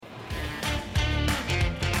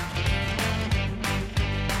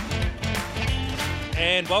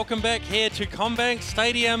And welcome back here to CommBank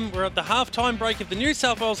Stadium. We're at the halftime break of the New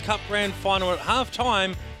South Wales Cup Grand Final. At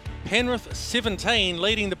halftime, Penrith 17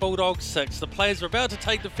 leading the Bulldogs 6. The players are about to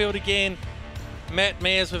take the field again. Matt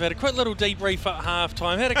Mears, we've had a quick little debrief at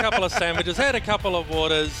halftime, had a couple of sandwiches, had a couple of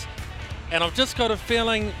waters, and I've just got a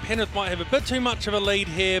feeling Penrith might have a bit too much of a lead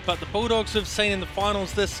here, but the Bulldogs we've seen in the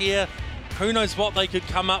finals this year, who knows what they could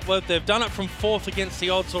come up with. They've done it from fourth against the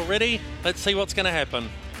odds already. Let's see what's going to happen.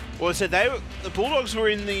 Well, so the Bulldogs were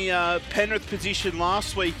in the Penrith position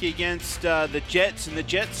last week against the Jets, and the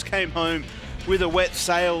Jets came home with a wet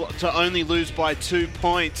sail to only lose by 2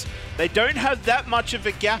 points. They don't have that much of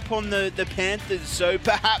a gap on the Panthers, so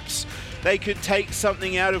perhaps they could take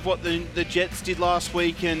something out of what the Jets did last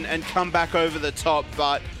week and come back over the top.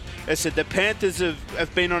 But as I said, the Panthers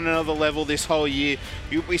have been on another level this whole year.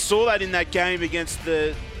 We saw that in that game against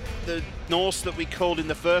the Norse that we called in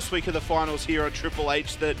the first week of the finals here on Triple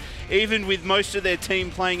H, that even with most of their team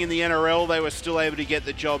playing in the NRL, they were still able to get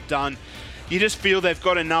the job done. You just feel they've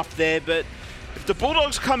got enough there, but if the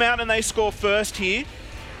Bulldogs come out and they score first here,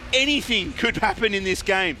 anything could happen in this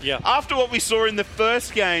game. Yeah. After what we saw in the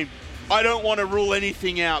first game, I don't want to rule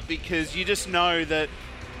anything out, because you just know that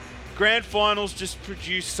grand finals just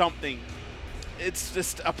produce something. It's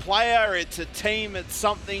just a player, it's a team, it's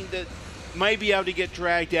something that may be able to get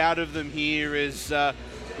dragged out of them here as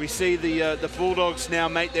we see the Bulldogs now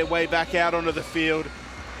make their way back out onto the field.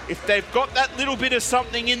 If they've got that little bit of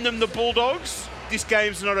something in them, the Bulldogs, this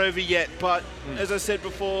game's not over yet. But as I said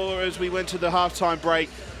before, as we went to the halftime break,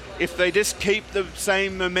 if they just keep the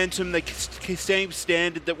same momentum, the same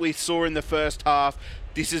standard that we saw in the first half,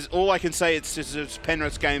 this is all I can say. It's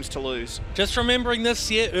Penrith's games to lose. Just remembering this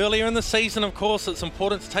year, earlier in the season, of course, it's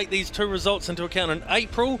important to take these two results into account. In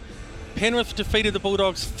April, Penrith defeated the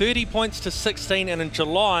Bulldogs 30 points to 16, and in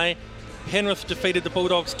July, Penrith defeated the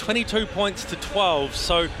Bulldogs 22 points to 12.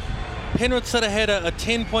 So Penrith sort of had a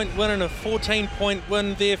 10-point win and a 14-point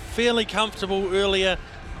win. They're fairly comfortable earlier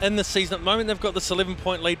in the season. At the moment, they've got this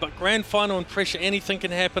 11-point lead, but grand final and pressure, anything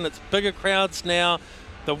can happen. It's bigger crowds now.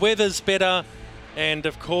 The weather's better. And,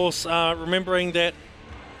 of course, remembering that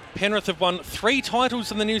Penrith have won 3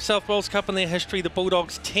 titles in the New South Wales Cup in their history. The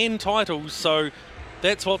Bulldogs 10 titles. So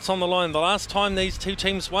that's what's on the line. The last time these two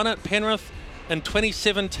teams won it, Penrith in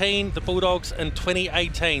 2017, the Bulldogs in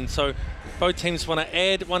 2018. So both teams want to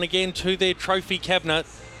add one again to their trophy cabinet.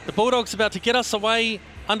 The Bulldogs about to get us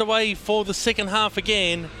underway for the second half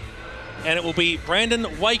again. And it will be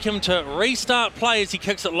Brandon Wakeham to restart play as he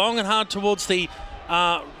kicks it long and hard towards the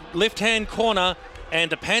left-hand corner.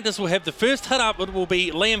 And the Panthers will have the first hit up. It will be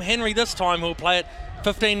Liam Henry this time, who will play it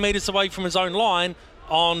 15 metres away from his own line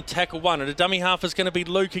on tackle 1. And a dummy half is going to be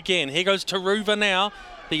Luke again. Here goes Taruva now,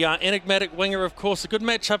 the enigmatic winger, of course. A good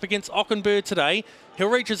matchup against Ockenberg today. He'll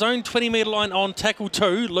reach his own 20-metre line on tackle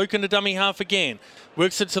 2. Luke in the dummy half again.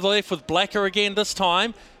 Works it to the left with Blacker again this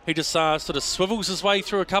time. He just sort of swivels his way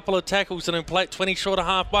through a couple of tackles and he'll play it 20 short of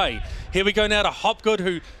halfway. Here we go now to Hopgood,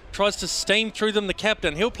 who tries to steam through them, the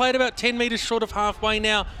captain. He'll play it about 10 metres short of halfway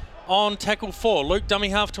now on tackle 4. Luke dummy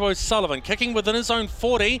half to O'Sullivan, kicking within his own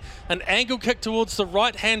 40. An angle kick towards the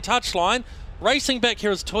right-hand touchline. Racing back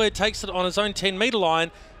here as Toya takes it on his own 10-metre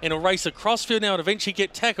line, and he'll race across field now and eventually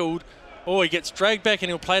get tackled. He gets dragged back and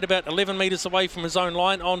he'll play it about 11 metres away from his own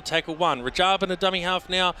line on tackle 1. Rajab in a dummy half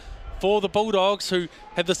now for the Bulldogs, who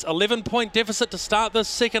have this 11-point deficit to start this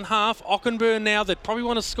second half. Ockenberg now, they'd probably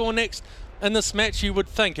want to score next in this match, you would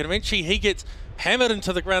think. And eventually he gets hammered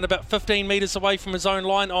into the ground about 15 metres away from his own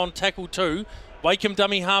line on tackle 2. Wakeham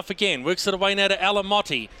dummy half again. Works it away now to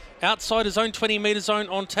Alamotti. Outside his own 20-metre zone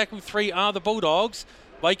on tackle 3 are the Bulldogs.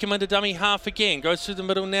 Wakeham into dummy half again. Goes through the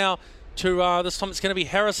middle now to, this time it's going to be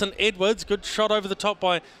Harrison Edwards. Good shot over the top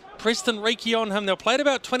by Preston Reiki on him. They'll play it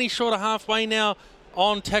about 20 short of halfway now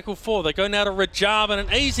on tackle 4. They go now to Rajab, and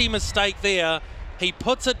an easy mistake there. He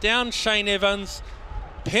puts it down, Shane Evans.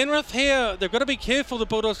 Penrith here, they've got to be careful, the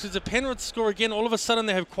Bulldogs, because if Penrith score again, all of a sudden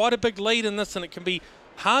they have quite a big lead in this and it can be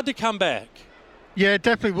hard to come back. Yeah, it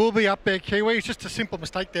definitely will be up there, Kiwi. It's just a simple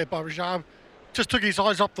mistake there by Rajab. Just took his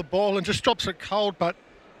eyes off the ball and just drops it cold. But,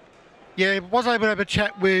 yeah, was able to have a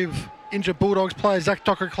chat with injured Bulldogs player Zach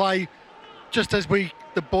Docker-Clay just as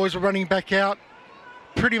the boys were running back out.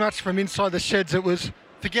 Pretty much from inside the sheds, it was,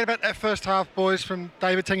 forget about that first half, boys, from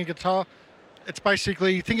David Tangata. It's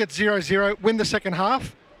basically, I think it's 0-0, win the second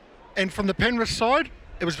half. And from the Penrith side,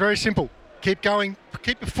 it was very simple. Keep going,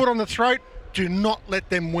 keep your foot on the throat, do not let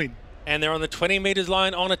them win. And they're on the 20 metres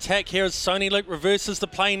line on attack here as Sony Luke reverses the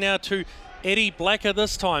play now to Eddie Blacker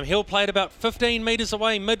this time. He'll play it about 15 metres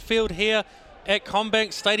away midfield here at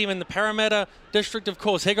CommBank Stadium in the Parramatta district, of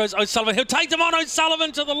course. Here goes O'Sullivan. He'll take them on,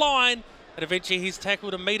 O'Sullivan to the line. And eventually he's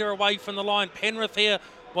tackled a metre away from the line. Penrith here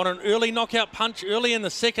want an early knockout punch early in the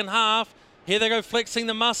second half. Here they go flexing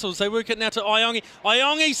the muscles. They work it now to Iongi.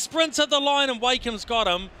 Iongi sprints at the line and Wakeham's got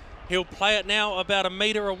him. He'll play it now about a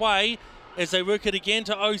metre away as they work it again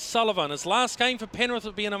to O'Sullivan. His last game for Penrith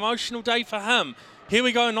would be an emotional day for him. Here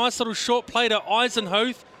we go, nice little short play to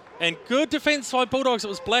Eisenhuth. And good defence by Bulldogs. It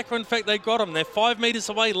was Blacker, in fact, they got him. They're 5 metres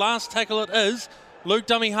away. Last tackle it is. Luke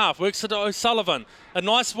dummy half, works it to O'Sullivan. A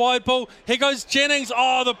nice wide ball. Here goes Jennings.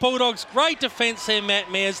 Oh, the Bulldogs, great defence there,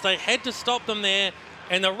 Matt Mears. They had to stop them there,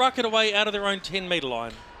 and they'll ruck it away out of their own 10-metre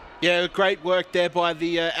line. Yeah, great work there by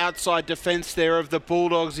the outside defence there of the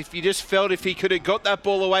Bulldogs. If you just felt if he could have got that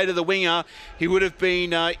ball away to the winger, he would have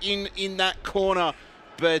been in that corner.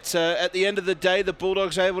 But at the end of the day, the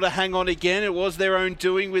Bulldogs are able to hang on again. It was their own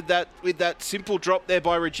doing with that simple drop there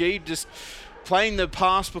by Rajiv, just playing the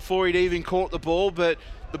pass before he'd even caught the ball. But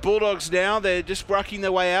the Bulldogs now, they're just rucking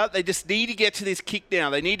their way out. They just need to get to this kick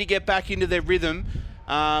now. They need to get back into their rhythm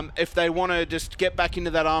if they want to just get back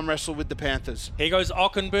into that arm wrestle with the Panthers. Here goes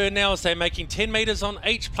Ockenberg now as they're making 10 metres on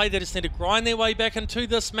each play. They just need to grind their way back into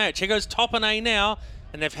this match. Here goes Topine now,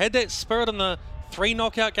 and they've had that spirit in the 3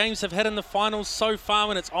 knockout games they've had in the finals so far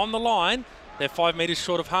when it's on the line. They're 5 metres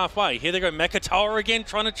short of halfway. Here they go, Makatoa again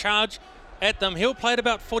trying to charge at them. He'll play it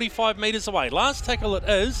about 45 metres away. Last tackle it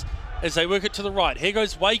is as they work it to the right. Here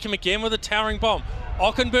goes Wakeham again with a towering bomb.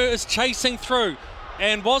 Ockenberg is chasing through.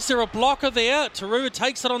 And was there a blocker there? Tarua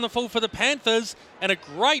takes it on the full for the Panthers. And a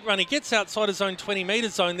great run. He gets outside his own 20-metre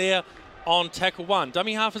zone there on tackle 1.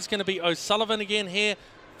 Dummy half is going to be O'Sullivan again here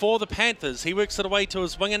for the Panthers. He works it away to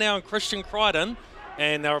his winger now, and Christian Crichton.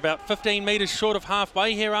 And they're about 15 metres short of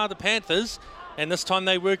halfway. Here are the Panthers. And this time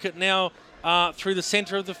they work it now through the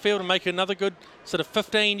centre of the field and make another good sort of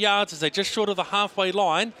 15 yards as they're just short of the halfway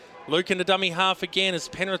line. Luke into dummy half again as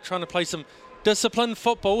Penrith trying to play some disciplined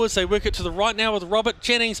football as they work it to the right now with Robert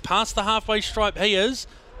Jennings past the halfway stripe. He is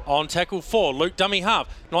on tackle 4. Luke dummy half.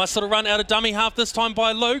 Nice little run out of dummy half this time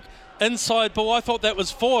by Luke. Inside ball. I thought that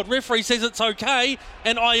was forward. Referee says it's okay.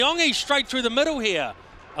 And Iongi straight through the middle here.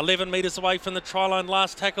 11 metres away from the try line.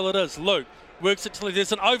 Last tackle it is. Luke works it till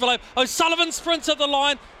there's an overlap. O'Sullivan sprints at the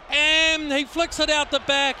line and he flicks it out the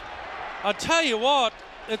back. I tell you what,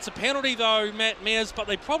 it's a penalty though, Matt Mears, but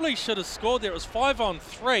they probably should have scored there. It was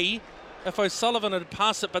 5-on-3 if O'Sullivan had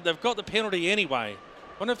passed it, but they've got the penalty anyway.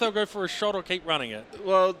 Wonder if they'll go for a shot or keep running it.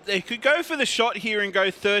 Well, they could go for the shot here and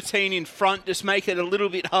go 13 in front, just make it a little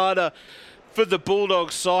bit harder for the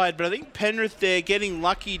Bulldogs side. But I think Penrith, they're getting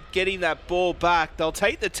lucky getting that ball back. They'll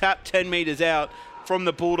take the tap 10 metres out from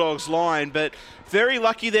the Bulldogs line, but very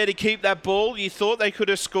lucky there to keep that ball. You thought they could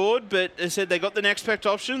have scored, but as I said, they got the next best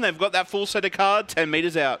option. They've got that full set of card, 10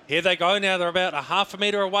 metres out. Here they go now. They're about a half a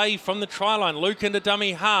metre away from the try line. Luke into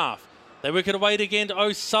dummy half. They work it away again to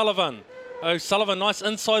O'Sullivan. O'Sullivan, nice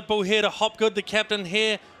inside ball here to Hopgood, the captain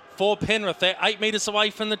here for Penrith. They're 8 metres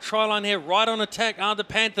away from the try line here. Right on attack are the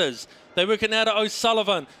Panthers. They work it now to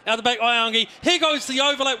O'Sullivan. Out the back, Iongi. Here goes the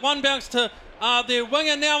overlap. One bounce to their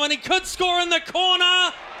winger now, and he could score in the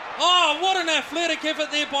corner. Oh, what an athletic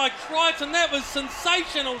effort there by Crichton. That was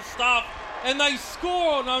sensational stuff. And they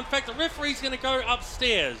score. No, in fact, the referee's going to go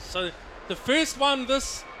upstairs. So the first one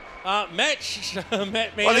this match,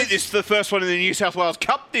 Matt Mears. I think this is the first one in the New South Wales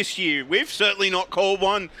Cup this year. We've certainly not called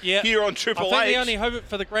one here on Triple H. I think they only hope it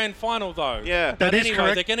for the grand final, though. Yeah. But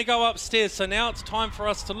anyway, they're going to go upstairs. So now it's time for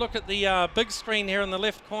us to look at the big screen here in the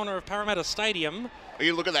left corner of Parramatta Stadium.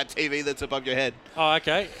 You look at that TV that's above your head. Oh,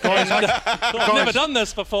 okay. I've never done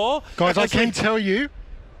this before. Guys, I can tell you,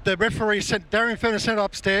 the referee sent Darren Furner sent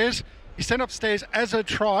upstairs. He sent upstairs as a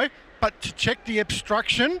try, but to check the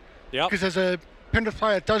obstruction, because there's a Penrith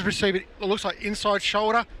player does receive it, it looks like inside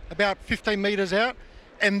shoulder, about 15 metres out,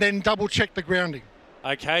 and then double check the grounding.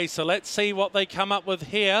 Okay, so let's see what they come up with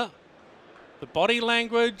here. The body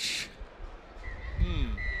language.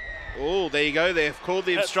 Oh, there you go. They've called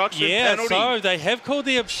the obstruction penalty. So they have called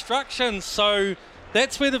the obstruction. So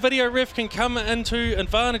that's where the video ref can come into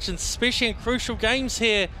advantage, and especially in crucial games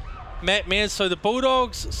here, Matt Mears. So the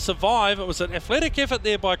Bulldogs survive. It was an athletic effort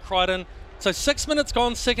there by Crichton. So 6 minutes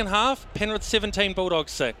gone, second half. Penrith 17,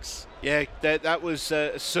 Bulldogs 6. Yeah, that was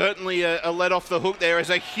certainly a let off the hook there as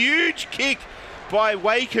a huge kick by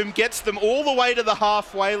Wakeham gets them all the way to the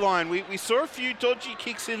halfway line. We saw a few dodgy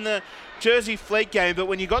kicks in the Jersey Flegg game, but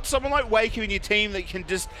when you got someone like Wakeham in your team that can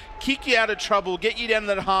just kick you out of trouble, get you down to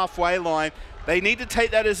that halfway line, They need to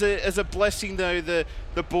take that as a blessing, though, the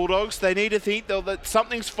Bulldogs. They need to think, though, that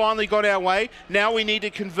something's finally gone our way. Now we need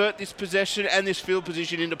to convert this possession and this field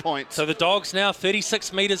position into points. So the Dogs now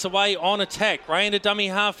 36 metres away on attack. Ray into dummy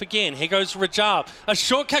half again. Here goes Rajab. A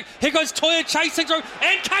short kick. Here goes Toya chasing through.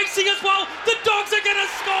 And Casey as well. The Dogs are going to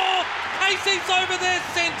score. Casey's over their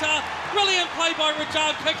centre. Brilliant play by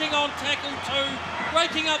Rajab, kicking on tackle 2.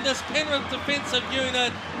 Breaking up this Penrith defensive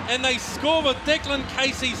unit. And they score with Declan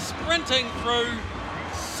Casey sprinting through.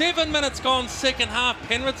 7 minutes gone, second half.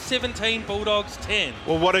 Penrith 17, Bulldogs 10.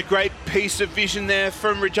 Well, what a great piece of vision there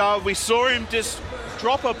from Rajab. We saw him just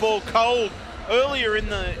drop a ball cold earlier in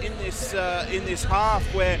this half,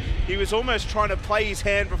 where he was almost trying to play his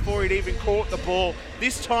hand before he'd even caught the ball.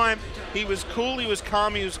 This time he was cool, he was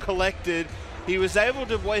calm, he was collected. He was able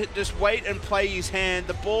to wait and play his hand.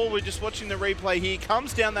 The ball, we're just watching the replay here,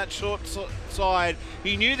 comes down that short side.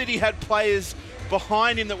 He knew that he had players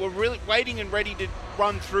behind him that were really waiting and ready to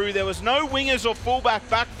run through. There was no wingers or fullback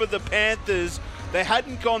back for the Panthers. They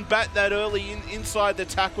hadn't gone back that early inside the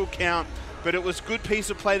tackle count, but it was a good piece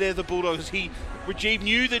of play there, the Bulldogs. Rajiv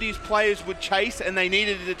knew that his players would chase, and they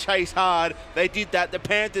needed to chase hard. They did that. The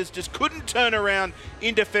Panthers just couldn't turn around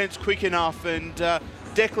in defence quick enough, and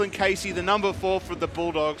Declan Casey, the number 4 for the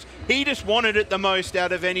Bulldogs, he just wanted it the most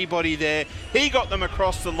out of anybody there. He got them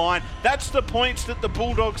across the line. That's the points that the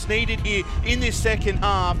Bulldogs needed here in this second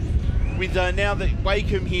half, with now that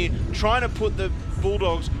Wakeham here trying to put the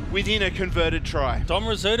Bulldogs within a converted try. Dom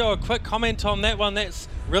Rizzuto, a quick comment on that one. That's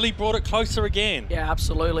really brought it closer again. Yeah,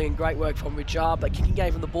 absolutely, and great work from Rajab. But kicking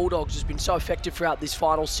game from the Bulldogs has been so effective throughout this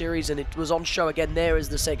final series, and it was on show again there as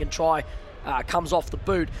the second try comes off the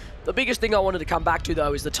boot. The biggest thing I wanted to come back to,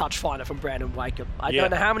 though, is the touch finder from Brandon Wakeham. I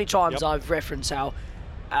don't know how many times I've referenced how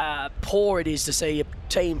poor it is to see a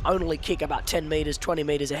team only kick about 10 metres, 20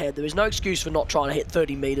 metres ahead. There is no excuse for not trying to hit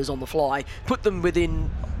 30 metres on the fly, put them within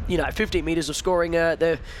 15 metres of scoring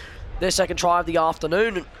their second try of the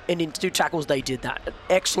afternoon, and in 2 tackles they did that.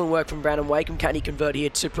 Excellent work from Brandon Wakeham. Can he convert here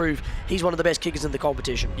to prove he's one of the best kickers in the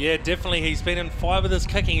competition? Yeah, definitely. He's been in 5 of his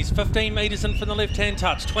kicking. He's 15 metres in from the left-hand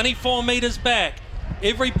touch, 24 metres back.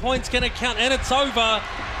 Every point's going to count, and it's over.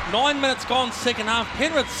 9 minutes gone, second half.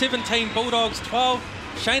 Penrith 17, Bulldogs 12.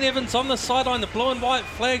 Shane Evans on the sideline. The blue and white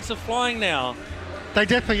flags are flying now. They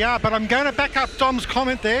definitely are, but I'm going to back up Dom's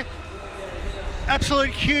comment there. Absolute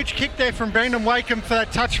huge kick there from Brandon Wakeham for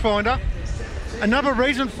that touch finder. Another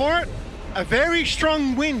reason for it, a very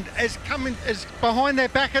strong wind is behind their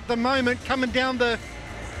back at the moment, coming down the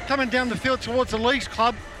field towards the Leagues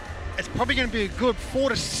Club. It's probably going to be a good 4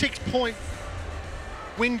 to 6 point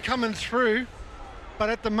wind coming through, but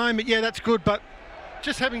at the moment, yeah, that's good. But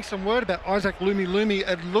just having some word about Isaac Lumi,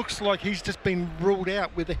 it looks like he's just been ruled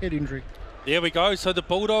out with a head injury. There we go. So the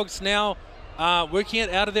Bulldogs now working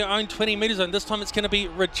it out of their own 20 metre zone. This time it's going to be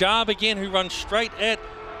Rajab again, who runs straight at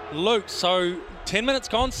Luke. So 10 minutes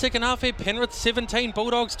gone, second half here. Penrith 17,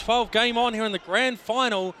 Bulldogs 12. Game on here in the grand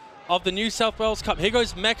final of the New South Wales Cup. Here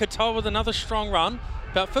goes Makatoa with another strong run.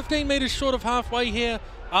 About 15 metres short of halfway here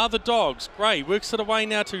are the Dogs. Gray works it away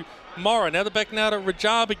now to Morra. Now they're back now to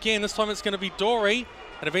Rajab again. This time it's going to be Dory.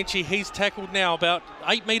 And eventually he's tackled now about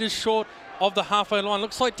 8 metres short of the halfway line.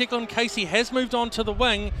 Looks like Declan Casey has moved on to the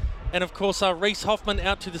wing. And of course, Reese Hoffman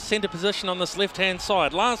out to the centre position on this left-hand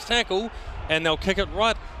side. Last tackle, and they'll kick it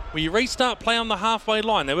right. We restart play on the halfway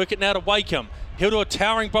line. They work it now to Wakeham. He'll do a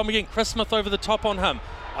towering bomb again. Chris Smith over the top on him.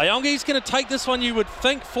 Ayongi's going to take this one, you would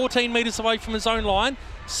think, 14 metres away from his own line.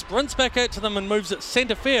 Sprints back out to them and moves it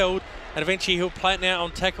centre field. And eventually he'll play it now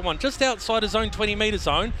on tackle 1, just outside his own 20-metre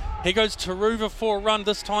zone. Here goes Taruva for a run,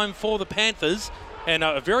 this time for the Panthers. And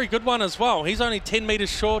a very good one as well. He's only 10 metres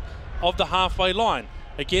short of the halfway line.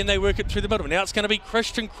 Again, they work it through the middle. Now it's going to be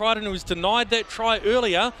Christian Crichton, who was denied that try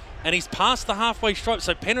earlier, and he's past the halfway stripe.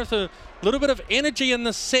 So Penrith a little bit of energy in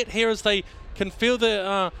this set here as they can feel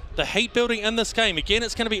the heat building in this game. Again,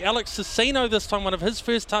 it's going to be Alex Cicino this time, one of his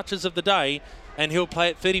first touches of the day, and he'll play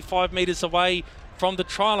it 35 metres away from the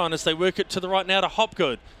try line as they work it to the right now to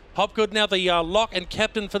Hopgood. Hopgood now the lock and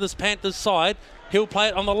captain for this Panthers side. He'll play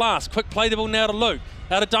it on the last. Quick play the ball now to Luke.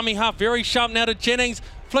 Out of dummy half, very sharp now to Jennings.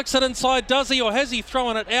 Flicks it inside, does he, or has he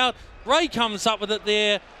thrown it out? Ray comes up with it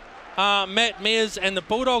there. Matt Mears and the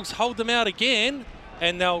Bulldogs hold them out again,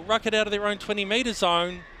 and they'll ruck it out of their own 20-metre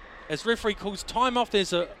zone. As referee calls time off,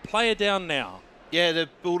 there's a player down now. Yeah, the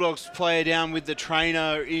Bulldogs player down with the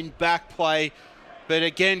trainer in back play. But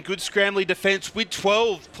again, good scrambling defence with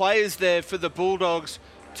 12 players there for the Bulldogs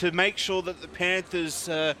to make sure that the Panthers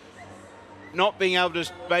not being able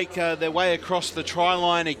to make their way across the try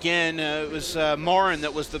line again. It was Morin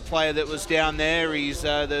that was the player that was down there. He's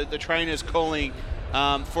the trainer's calling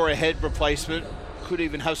for a head replacement. Could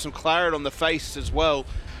even have some claret on the face as well.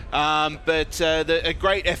 But a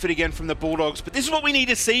great effort again from the Bulldogs. But this is what we need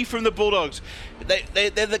to see from the Bulldogs.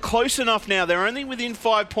 They're close enough now. They're only within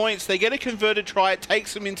 5 points. They get a converted try. It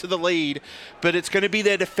takes them into the lead. But it's going to be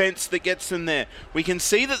their defence that gets them there. We can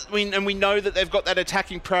see that, we know that they've got that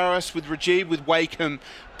attacking prowess with Rajiv, with Wakeham.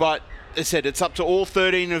 But as I said, it's up to all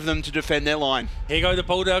 13 of them to defend their line. Here go the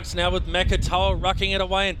Bulldogs now with Makatoa rucking it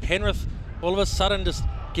away, and Penrith all of a sudden just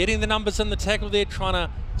getting the numbers in the tackle there, trying to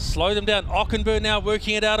slow them down. Ockenberg now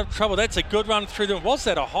working it out of trouble. That's a good run through them. Was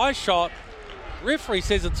that a high shot? Referee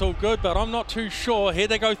says it's all good, but I'm not too sure. Here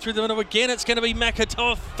they go through the middle again. It's going to be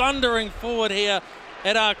Makatoa thundering forward here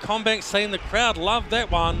at our Combank, saying the crowd loved that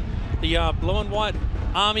one. The blue and white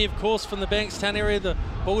army, of course, from the Bankstown area. The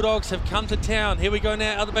Bulldogs have come to town. Here we go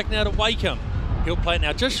now, out the back now to Wakeham. He'll play it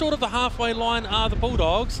now. Just short of the halfway line are the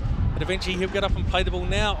Bulldogs, but eventually he'll get up and play the ball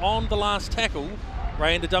now on the last tackle.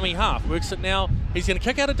 Ray into dummy half. Works it now. He's going to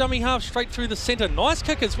kick out a dummy half straight through the centre. Nice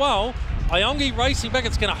kick as well. Iongi racing back.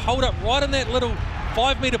 It's going to hold up right in that little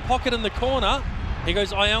 5-metre pocket in the corner. Here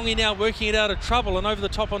goes Iongi now working it out of trouble, and over the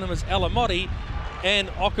top on him is Alamotti. And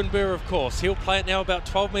Ockenberg, of course. He'll play it now about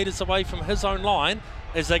 12 metres away from his own line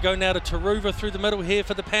as they go now to Taruva through the middle here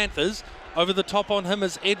for the Panthers. Over the top on him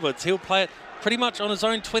is Edwards. He'll play it pretty much on his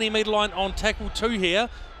own 20-metre line on tackle 2 here.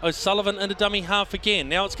 O'Sullivan into dummy half again.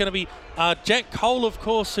 Now it's going to be Jack Cole, of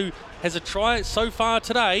course, who has a try so far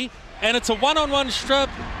today. And it's a one-on-one strip,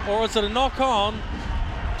 or is it a knock-on?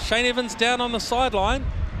 Shane Evans down on the sideline.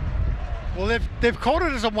 Well, they've called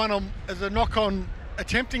it as a knock-on,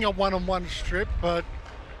 attempting a one-on-one strip, but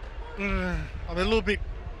I'm a little bit.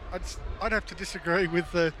 I'd have to disagree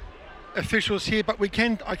with the officials here, but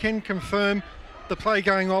I can confirm the play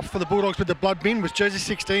going off for the Bulldogs with the blood bin was jersey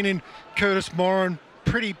 16 in Curtis Moran.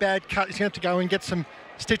 Pretty bad cut. He's going to have to go and get some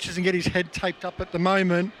stitches and get his head taped up at the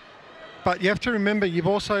moment. But you have to remember, you've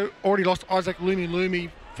also already lost Isaac Lumi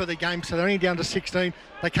for the game, so they're only down to 16.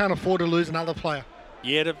 They can't afford to lose another player.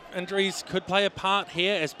 Yeah, the injuries could play a part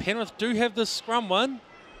here, as Penrith do have this scrum one,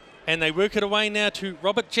 and they work it away now to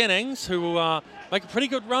Robert Jennings, who will make a pretty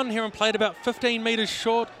good run here and played about 15 metres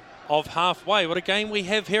short of halfway. What a game we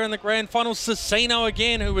have here in the grand final. Cicino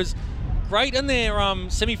again, who was great in their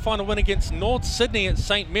semi-final win against North Sydney at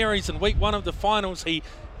St Mary's in week 1 of the finals. He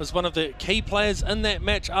was one of the key players in that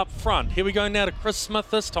match up front. Here we go now to Chris Smith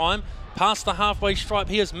this time. Past the halfway stripe,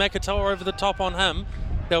 here's Makatoa over the top on him.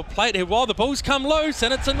 They'll play it here while the Bulls come loose,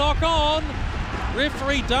 and it's a knock-on.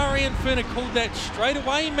 Referee Darian Furner called that straight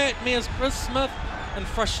away, Matt Mears. Chris Smith in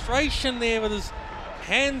frustration there with his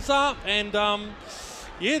hands up, and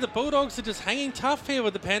yeah, the Bulldogs are just hanging tough here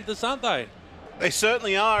with the Panthers, aren't they? They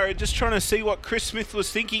certainly are. Just trying to see what Chris Smith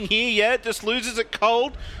was thinking here. Yeah, just loses it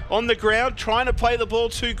cold on the ground, trying to play the ball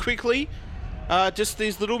too quickly. Just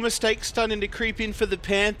these little mistakes starting to creep in for the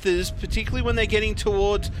Panthers, particularly when they're getting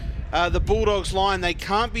towards the Bulldogs line. They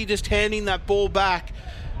can't be just handing that ball back.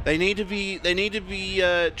 They need to be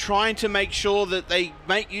trying to make sure that they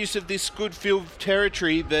make use of this good field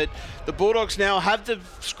territory. But the Bulldogs now have the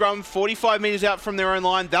scrum 45 metres out from their own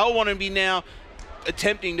line. They'll want to be now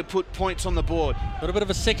attempting to put points on the board. Got a bit of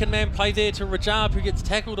a second man play there to Rajab, who gets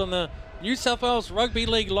tackled on the New South Wales Rugby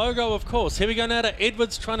League logo, of course. Here we go now to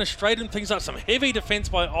Edwards, trying to straighten things up. Some heavy defence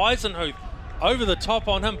by Eisenhuth over the top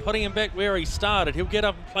on him, putting him back where he started. He'll get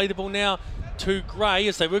up and play the ball now to Gray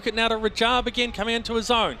as they work it now to Rajab again, coming into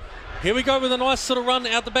his own. Here we go with a nice little run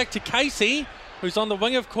out the back to Casey, who's on the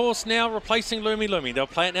wing, of course, now replacing Lumi. They'll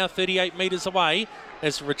play it now 38 metres away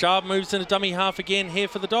as Rajab moves into dummy half again here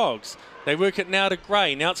for the Dogs. They work it now to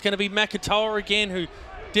Gray. Now it's going to be Makatoa again, who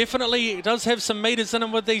definitely does have some metres in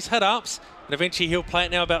him with these hit-ups. And eventually he'll play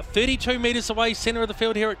it now about 32 metres away, centre of the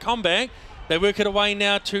field here at Combank. They work it away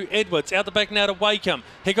now to Edwards. Out the back now to Wakeham.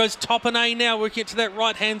 Here goes Topine now, working it to that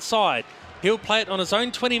right-hand side. He'll play it on his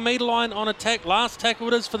own 20-metre line on attack. Last tackle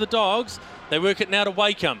it is for the Dogs. They work it now to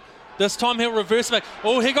Wakeham. This time he'll reverse back.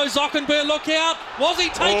 Oh, here goes Ockenberg. Look out. Was he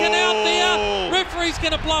taken out there? Referee's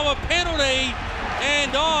going to blow a penalty.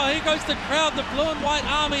 And here goes the crowd. The blue and white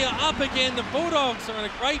army are up again. The Bulldogs are in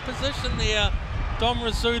a great position there. Dom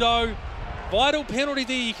Rizzuto. Vital penalty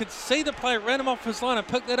there. You could see the player ran him off his line and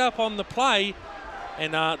picked that up on the play.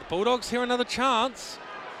 And the Bulldogs here another chance.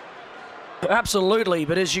 Absolutely,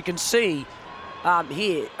 but as you can see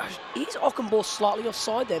here, is Ockenborg slightly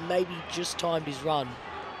offside there? Maybe just timed his run.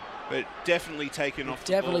 But definitely taken off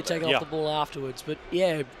the ball. Definitely taken off the ball afterwards. But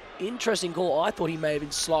yeah, interesting call. I thought he may have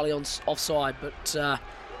been slightly offside, but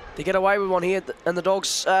they get away with one here, and the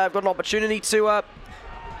Dogs got an opportunity to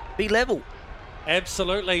be level.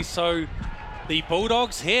 Absolutely. So the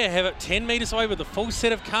Bulldogs here have it 10 metres away with a full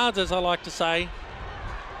set of cards, as I like to say.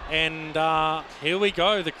 And here we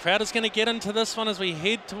go. The crowd is going to get into this one as we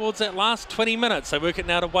head towards that last 20 minutes. They work it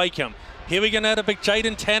now to Wakeham. Here we go now to big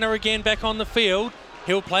Jaden Tanner again back on the field.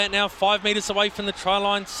 He'll play it now 5 metres away from the try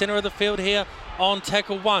line, centre of the field here on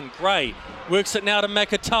tackle 1. Gray works it now to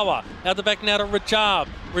Makatoa. Out the back now to Rajab.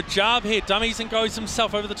 Rajab here dummies and goes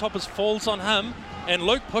himself over the top as falls on him. And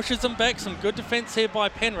Luke pushes him back. Some good defence here by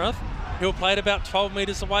Penrith. He'll play it about 12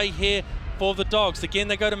 metres away here for the Dogs. Again,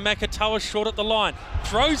 they go to Makatoa short at the line.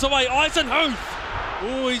 Throws away Eisenhuth.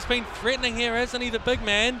 Oh, he's been threatening here, hasn't he, the big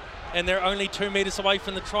man? And they're only 2 metres away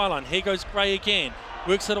from the try line. Here goes Gray again.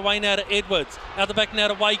 Works it away now to Edwards. Out the back now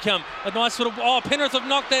to Wakeham. A nice little... Oh, Penrith have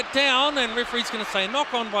knocked that down. And referee's going to say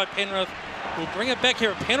knock on by Penrith. We'll bring it back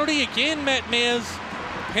here. A penalty again, Matt Mears.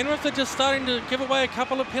 Penrith are just starting to give away a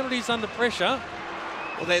couple of penalties under pressure.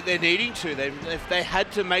 Well, they're needing to. They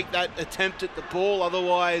had to make that attempt at the ball.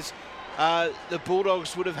 Otherwise, the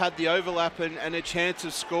Bulldogs would have had the overlap and a chance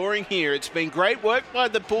of scoring here. It's been great work by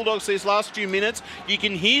the Bulldogs these last few minutes. You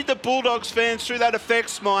can hear the Bulldogs fans through that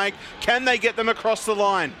effects mic. Can they get them across the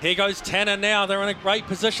line? Here goes Tanner now. They're in a great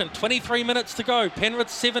position. 23 minutes to go.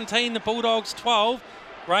 Penrith 17, the Bulldogs 12.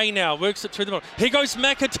 Gray now works it through the middle. Here goes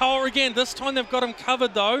Makatoa again. This time they've got him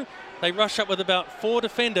covered though. They rush up with about 4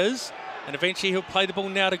 defenders. And eventually he'll play the ball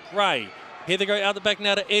now to Gray. Here they go out the back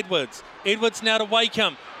now to Edwards. Edwards now to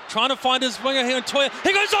Wakeham. Trying to find his winger here in Toya.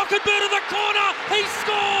 Here goes Ockenburr to the corner. He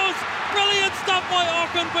scores. Brilliant stuff by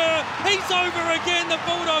Ockenburr. He's over again. The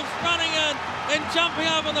Bulldogs running in and jumping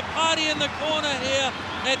up on the party in the corner here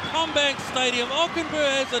at Combank Stadium. Ockenburr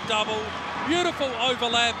has a double. Beautiful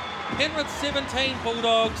overlap. Penrith 17,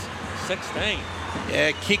 Bulldogs 16.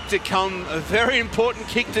 Yeah, kick to come. A very important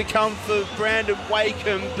kick to come for Brandon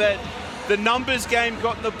Wakeham, but the numbers game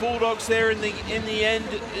got the Bulldogs there in the end.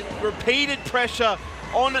 Repeated pressure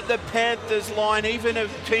on at the Panthers line. Even a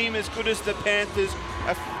team as good as the Panthers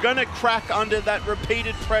are going to crack under that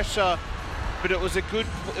repeated pressure. But it was a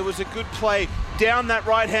good play down that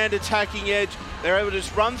right-hand attacking edge. They're able to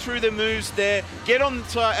just run through the moves there, get on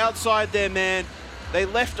to outside their man. They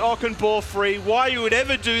left Ockenburr free. Why you would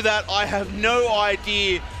ever do that, I have no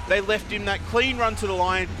idea. They left him that clean run to the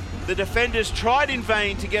line. The defenders tried in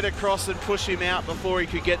vain to get across and push him out before he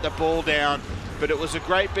could get the ball down. But it was a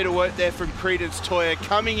great bit of work there from Credence Toya,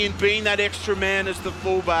 coming in, being that extra man as the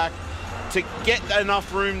fullback to get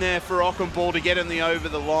enough room there for Ockenburr to get him over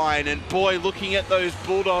the line. And boy, looking at those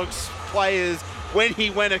Bulldogs players when he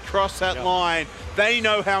went across that line, they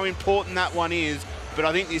know how important that one is. But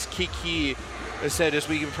I think this kick here, as I said, as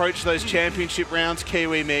we approach those championship rounds,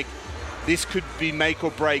 Kiwi Mick, this could be make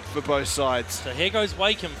or break for both sides. So here goes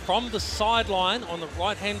Wakeham from the sideline on the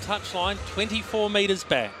right-hand touchline, 24 metres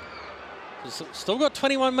back. Still got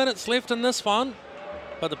 21 minutes left in this one,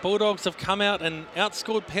 but the Bulldogs have come out and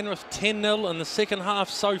outscored Penrith 10-0 in the second half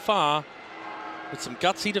so far, with some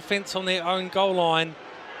gutsy defence on their own goal line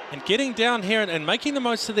and getting down here and making the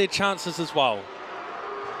most of their chances as well.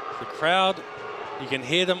 The crowd, you can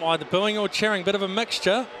hear them either booing or cheering, bit of a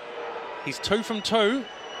mixture. He's 2 from 2.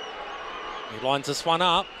 He lines this one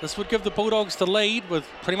up. This would give the Bulldogs the lead with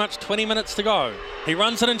pretty much 20 minutes to go. He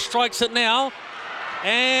runs it and strikes it now.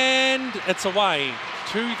 And it's away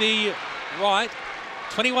to the right.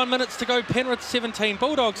 21 minutes to go. Penrith 17,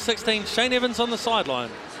 Bulldogs 16. Shane Evans on the sideline.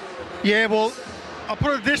 Yeah, well, I'll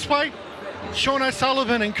put it this way. Sean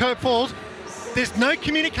O'Sullivan and Kurt Falls, there's no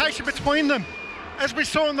communication between them. As we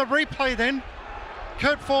saw in the replay then,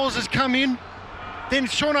 Kurt Falls has come in. Then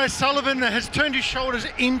Sean O'Sullivan has turned his shoulders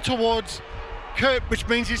in towards Kurt, which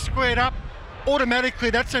means he's squared up. Automatically,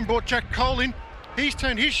 that's then brought Jack Cole in. He's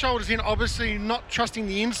turned his shoulders in, obviously not trusting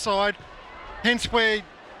the inside. Hence where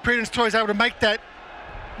Credence Toya is able to make that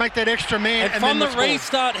extra man. And from the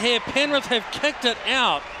restart here, Penrith have kicked it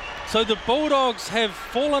out. So the Bulldogs have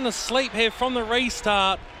fallen asleep here from the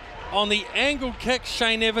restart on the angle kick,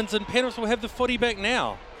 Shane Evans, and Penrith will have the footy back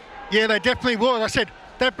now. Yeah, they definitely will. As I said,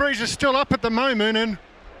 that breeze is still up at the moment, and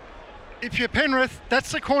if you're Penrith,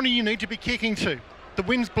 that's the corner you need to be kicking to. The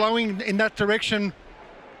wind's blowing in that direction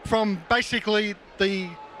from basically the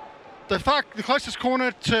closest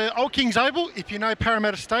corner to Old Kings Oval, if you know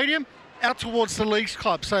Parramatta Stadium, out towards the Leagues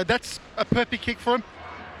Club. So that's a perfect kick for him.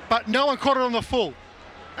 But no one caught it on the full.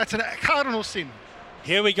 That's a cardinal sin.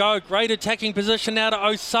 Here we go. Great attacking position now to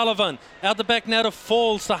O'Sullivan. Out the back now to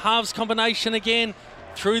Falls. The halves combination again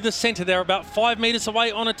through the centre. They're about 5 metres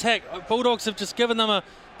away on attack. Bulldogs have just given them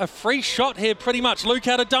a free shot here pretty much. Luke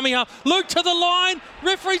out of dummy half. Luke to the line.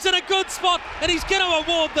 Referee's in a good spot and he's going to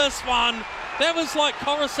award this one. That was like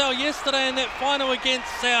Coruscant yesterday in that final against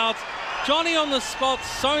South. Johnny on the spot.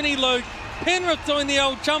 Sony Luke. Penrith doing the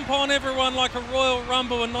old jump on everyone like a Royal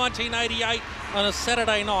Rumble in 1988. on a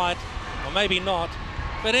Saturday night, or maybe not.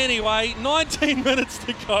 But anyway, 19 minutes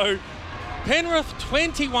to go. Penrith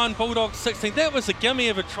 21, Bulldogs 16. That was a gimme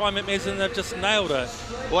of a try, Matt Messon. They've just nailed it.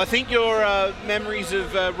 Well, I think your memories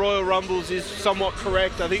of Royal Rumbles is somewhat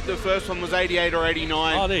correct. I think the first one was 88 or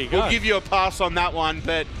 89. Oh, there you go. We'll give you a pass on that one.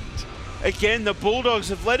 But again, the Bulldogs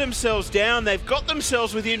have let themselves down. They've got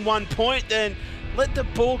themselves within 1 point, then let the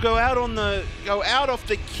ball go out off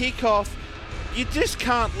the kickoff. You just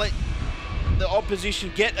can't let the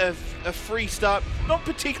opposition get a free start, not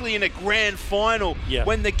particularly in a grand final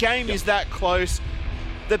when the game is that close.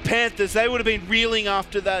 The Panthers, they would have been reeling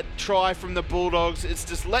after that try from the Bulldogs. It's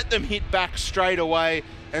just let them hit back straight away.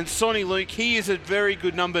 And Sonny Luke, he is a very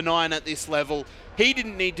good number 9 at this level. He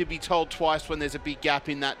didn't need to be told twice when there's a big gap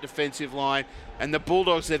in that defensive line. And the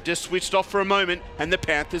Bulldogs have just switched off for a moment, and the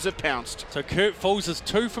Panthers have pounced. So Kurt Falls is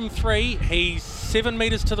 2 from 3. He's 7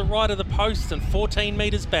 metres to the right of the post and 14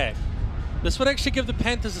 metres back. This would actually give the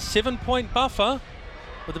Panthers a 7-point buffer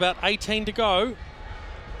with about 18 to go.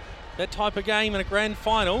 That type of game in a grand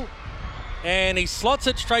final. And he slots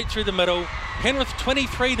it straight through the middle. Penrith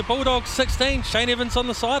 23, the Bulldogs 16. Shane Evans on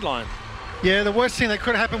the sideline. Yeah, the worst thing that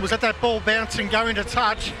could happen was that ball bounce and go into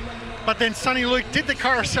touch. But then Sonny Luke did the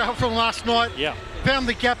carousel from last night. Yeah. Found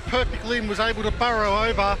the gap perfectly and was able to burrow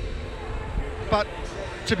over. But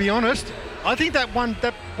to be honest, I think that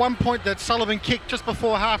one point that Sullivan kicked just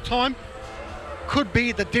before half-time could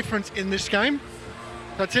be the difference in this game.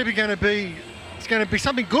 So it's either going to be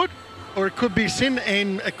something good, or it could be sin,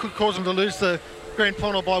 and it could cause them to lose the grand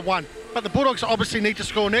final by 1. But the Bulldogs obviously need to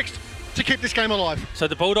score next to keep this game alive. So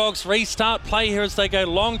the Bulldogs restart play here as they go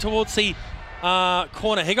long towards the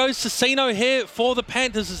corner. Here goes Cecino here for the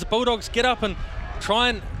Panthers as the Bulldogs get up and try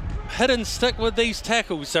and hit and stick with these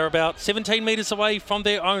tackles. They're about 17 metres away from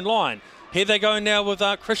their own line. Here they go now with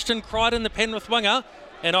Christian Crichton, the Penrith winger.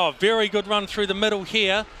 And very good run through the middle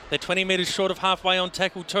here. They're 20 metres short of halfway on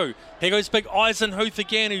tackle 2. Here goes big Eisenhuth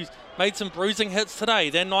again, who's made some bruising hits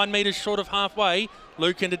today. They're 9 metres short of halfway.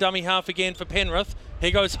 Luke into dummy half again for Penrith.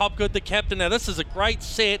 Here goes Hopgood, the captain. Now this is a great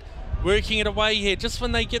set, working it away here. Just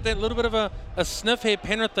when they get that little bit of a sniff here,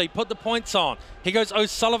 Penrith, they put the points on. Here goes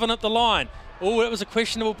O'Sullivan at the line. Oh, it was a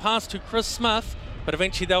questionable pass to Chris Smith, but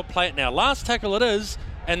eventually they'll play it now. Last tackle it is,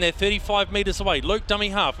 and they're 35 metres away. Luke dummy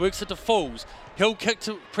half, works it to Falls. He'll kick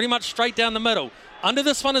to pretty much straight down the middle. Under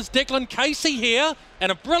this one is Declan Casey here,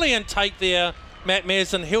 and a brilliant take there, Matt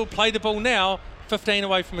Messon. He'll play the ball now, 15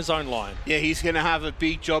 away from his own line. Yeah, he's going to have a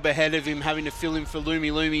big job ahead of him, having to fill in for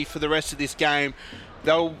Lumi for the rest of this game.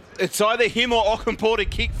 It's either him or Ockenport to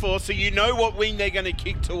kick for, so you know what wing they're going to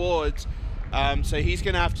kick towards. So he's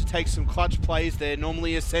going to have to take some clutch plays there.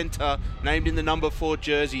 Normally a centre, named in the number 4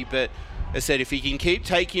 jersey, but as I said, if he can keep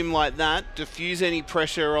taking him like that, diffuse any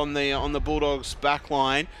pressure on the Bulldogs' back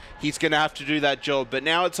line, he's going to have to do that job. But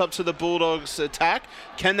now it's up to the Bulldogs' attack.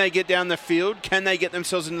 Can they get down the field? Can they get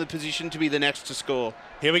themselves in the position to be the next to score?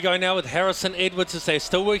 Here we go now with Harrison Edwards as they're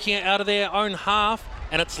still working it out of their own half.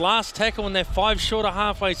 And it's last tackle and they're 5 short of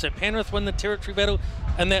halfway. So Penrith win the territory battle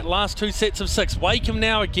in that last 2 sets of 6. Wakeham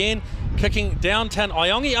now again kicking downtown.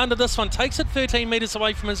 Iongi under this one takes it 13 metres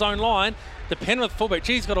away from his own line. The Penrith fullback,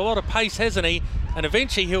 he's got a lot of pace, hasn't he? And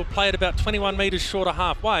eventually he'll play it about 21 metres short of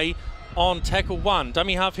halfway on tackle 1.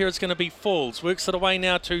 Dummy half here is going to be Falls. Works it away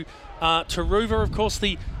now to Ruver, of course,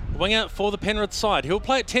 the winger for the Penrith side. He'll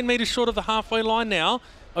play it 10 metres short of the halfway line now.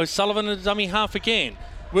 O'Sullivan in the dummy half again.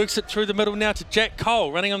 Works it through the middle now to Jack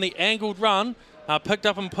Cole, running on the angled run. Picked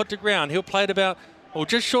up and put to ground. He'll play it about,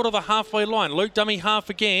 just short of the halfway line. Luke dummy half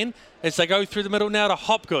again as they go through the middle now to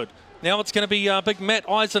Hopgood. Now it's going to be big Matt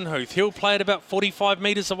Eisenhuth. He'll play it about 45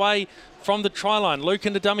 metres away from the try line. Luke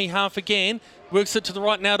into dummy half again. Works it to the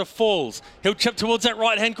right now to Falls. He'll chip towards that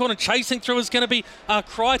right-hand corner. Chasing through is going to be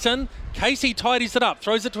Crichton. Casey tidies it up.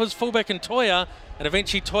 Throws it to his fullback in Toya. And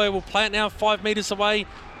eventually Toya will play it now 5 metres away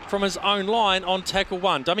from his own line on tackle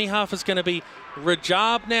 1. Dummy half is going to be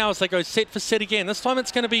Rajab now as they go set for set again. This time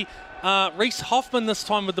it's going to be Reese Hoffman this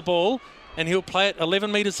time with the ball. And he'll play it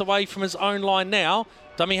 11 metres away from his own line now.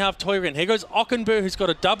 Dummy half Toya in. Here goes Ockenberg, who's got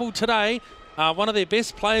a double today. One of their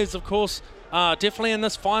best players, of course, definitely in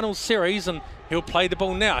this final series. And he'll play the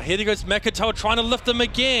ball now. Here goes Makatoa trying to lift him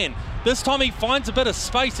again. This time he finds a bit of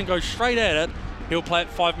space and goes straight at it. He'll play it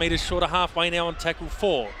 5 metres short of halfway now on tackle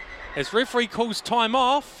 4. As referee calls time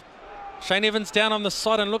off, Shane Evans down on the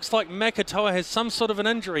side and looks like Makatoa has some sort of an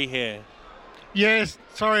injury here. Yes,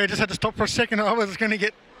 sorry, I just had to stop for a second. I was going to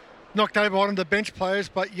get knocked over one of the bench players,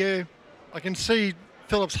 but yeah, I can see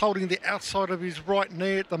Phillips holding the outside of his right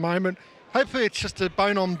knee at the moment. Hopefully it's just a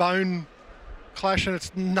bone-on-bone clash and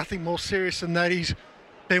it's nothing more serious than that. He's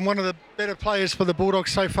been one of the better players for the Bulldogs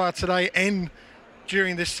so far today and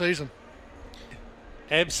during this season.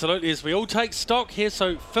 Absolutely, as we all take stock here,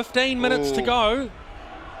 so 15 minutes to go.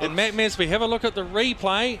 And Matt Mears, we have a look at the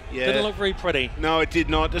replay. Didn't look very pretty. No, it did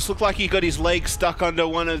not. Just looked like he got his leg stuck under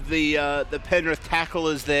one of the Penrith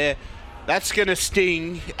tacklers there. That's going to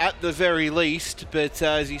sting at the very least, but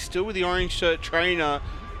as he's still with the orange shirt trainer,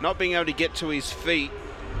 not being able to get to his feet,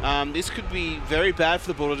 this could be very bad for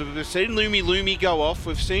the Bulldogs. We've seen Lumi go off.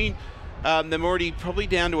 We've seen them already probably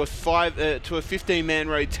down to a 15-man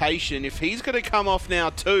rotation. If he's going to come off now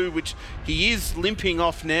too, which he is limping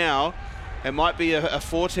off now, it might be a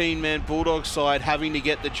 14-man Bulldog side having to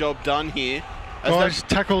get the job done here. Guys,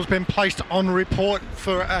 tackle's been placed on report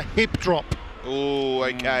for a hip drop. Oh,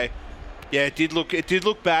 okay. Yeah, it did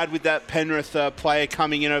look bad with that Penrith player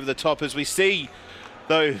coming in over the top. As we see,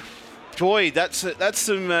 though, boy, that's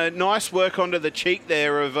some nice work onto the cheek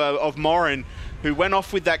there of Morin, who went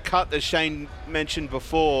off with that cut that Shane mentioned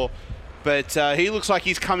before. But he looks like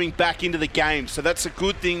he's coming back into the game. So that's a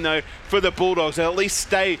good thing, though, for the Bulldogs. They'll at least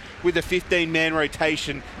stay with the 15-man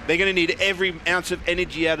rotation. They're going to need every ounce of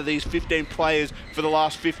energy out of these 15 players for the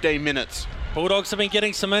last 15 minutes. Bulldogs have been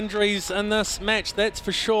getting some injuries in this match, that's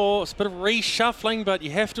for sure. It's a bit of reshuffling, but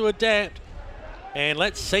you have to adapt. And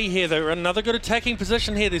let's see here, they're in another good attacking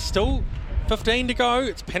position here. There's still 15 to go.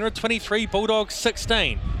 It's Penrith 23, Bulldogs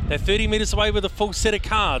 16. They're 30 metres away with a full set of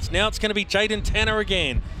cards. Now it's going to be Jaden Tanner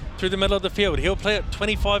again through the middle of the field. He'll play it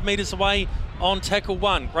 25 metres away on tackle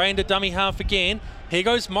 1. Gray into dummy half again. Here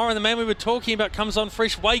goes Morin, the man we were talking about, comes on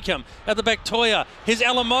fresh. Wakeham at the back, Toya. Here's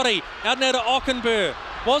Alamotti out now to Ockenberg.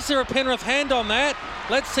 Was there a Penrith hand on that?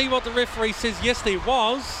 Let's see what the referee says. Yes, there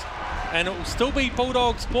was. And it will still be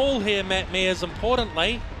Bulldogs ball here, Matt Mears,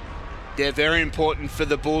 importantly. Yeah, very important for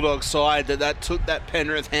the Bulldogs side that took that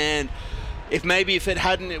Penrith hand. If it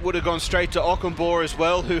hadn't, it would have gone straight to Ockenbaugh as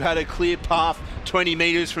well, who had a clear path 20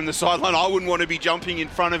 metres from the sideline. I wouldn't want to be jumping in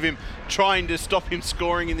front of him, trying to stop him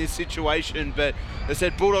scoring in this situation. But they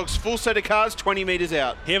said Bulldogs full set of cards, 20 metres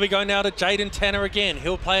out. Here we go now to Jaden Tanner again.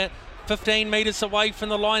 He'll play it 15 metres away from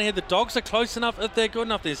the line here. The Dogs are close enough if they're good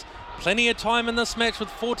enough. There's plenty of time in this match with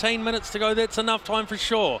 14 minutes to go. That's enough time for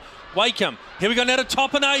sure. Wakeham. Here we go now to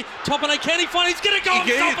Topine. Topine, can he find? He's going to go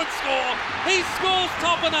himself and score. He scores,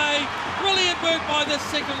 Topine. Brilliant work by this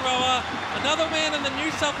second rower. Another man in the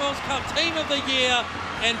New South Wales Cup Team of the Year.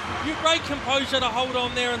 And great composure to hold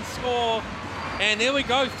on there and score. And there we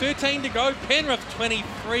go, 13 to go. Penrith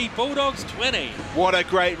 23, Bulldogs 20. What a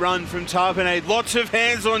great run from Tarpanay. Lots of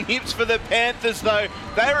hands on hips for the Panthers, though.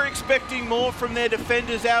 They were expecting more from their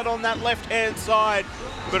defenders out on that left-hand side.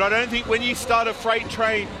 But I don't think when you start a freight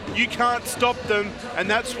train, you can't stop them. And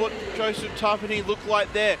that's what Joseph Tarpanay looked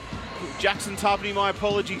like there. Jackson Tarpanay, my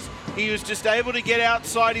apologies. He was just able to get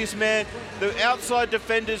outside his man. The outside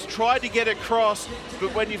defenders tried to get across.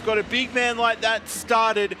 But when you've got a big man like that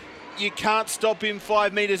started, you can't stop him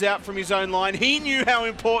 5 metres out from his own line. He knew how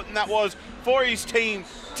important that was for his team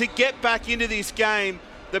to get back into this game.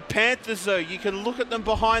 The Panthers, though, you can look at them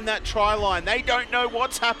behind that try line. They don't know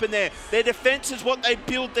what's happened there. Their defence is what they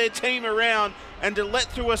build their team around, and to let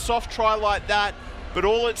through a soft try like that, but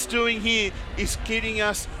all it's doing here is getting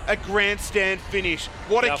us a grandstand finish.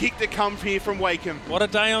 What a kick to come here from Wakeham. What a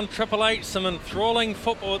day on Triple H, some enthralling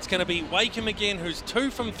football. It's going to be Wakeham again, who's 2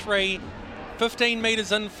 from 3. 15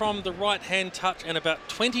 metres in from the right-hand touch and about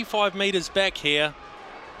 25 metres back here.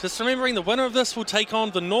 Just remembering the winner of this will take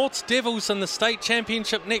on the Norths Devils in the State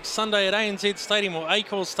Championship next Sunday at ANZ Stadium or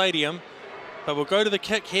Accor Stadium. But we'll go to the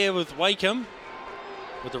kick here with Wakeham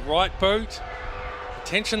with the right boot. The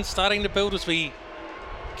tension starting to build as we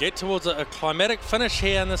get towards a climatic finish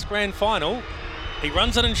here in this grand final. He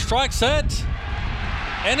runs it and strikes it.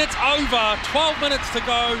 And it's over. 12 minutes to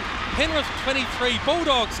go. Penrith 23,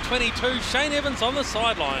 Bulldogs 22. Shane Evans on the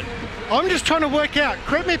sideline. I'm just trying to work out,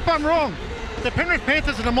 correct me if I'm wrong, the Penrith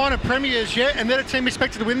Panthers are the minor premiers yet, and they're a team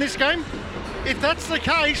expected to win this game. If that's the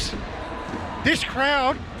case, this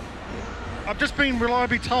crowd, I've just been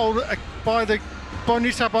reliably told by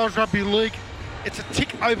New South Wales Rugby League, it's a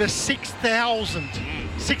tick over 6,000.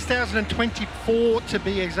 6,024 to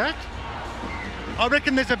be exact. I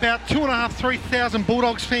reckon there's about 2,500, 3,000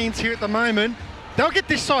 Bulldogs fans here at the moment. They'll get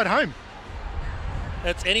this side home.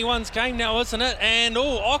 It's anyone's game now, isn't it? And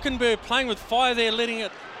Ockenberg playing with fire there, letting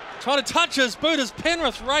it try to touch his boot as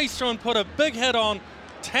Penrith race through and put a big hit on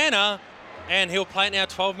Tanner. And he'll play it now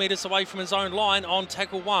 12 metres away from his own line on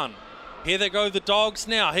tackle 1. Here they go, the Dogs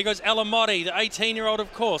now. Here goes Alamotti, the 18-year-old,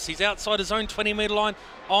 of course. He's outside his own 20-metre line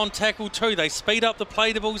on tackle 2. They speed up the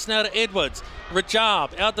play-the-balls now to Edwards.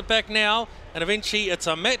 Rajab out the back now. And eventually it's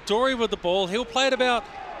a Matt Dory with the ball. He'll play it about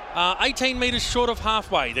 18 metres short of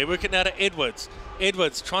halfway. They work it now to Edwards.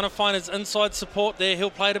 Edwards trying to find his inside support there.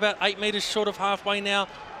 He'll play it about 8 metres short of halfway now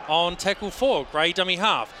on tackle 4. Gray dummy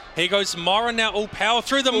half. Here goes Moran now, all power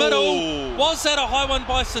through the middle. Ooh. Was that a high one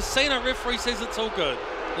by Cecina? Referee says it's all good.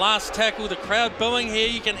 Last tackle, the crowd booing here.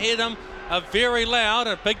 You can hear them very loud.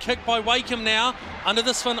 A big kick by Wakeham now. Under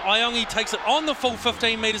this one, Iongi takes it on the full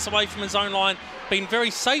 15 metres away from his own line. Been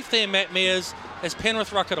very safe there, Matt Mears, as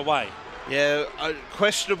Penrith ruck it away. Yeah, a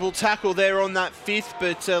questionable tackle there on that 5th,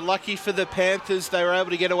 but lucky for the Panthers, they were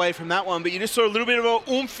able to get away from that one. But you just saw a little bit of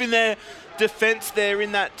a oomph in their defence there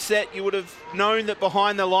in that set. You would have known that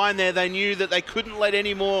behind the line there, they knew that they couldn't let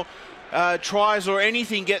any more tries or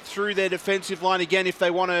anything get through their defensive line again if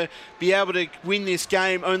they want to be able to win this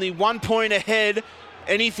game. Only 1 point ahead.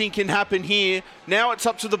 Anything can happen here. Now it's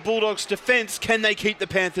up to the Bulldogs' defence. Can they keep the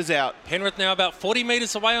Panthers out? Penrith now about 40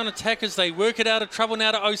 metres away on attack as they work it out of trouble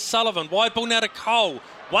now to O'Sullivan. Wide ball now to Cole.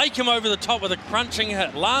 Wakeham over the top with a crunching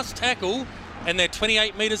hit. Last tackle, and they're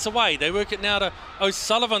 28 metres away. They work it now to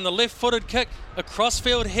O'Sullivan. The left-footed kick across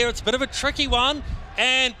field here. It's a bit of a tricky one,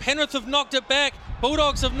 and Penrith have knocked it back.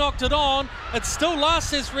 Bulldogs have knocked it on. It's still last,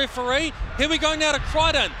 says referee. Here we go now to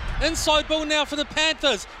Crichton. Inside ball now for the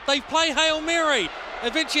Panthers. They play Hail Mary.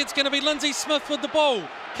 Eventually it's going to be Lindsay Smith with the ball,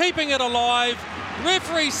 keeping it alive.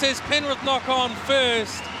 Referee says Penrith knock on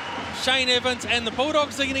first. Shane Evans, and the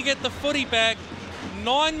Bulldogs are going to get the footy back.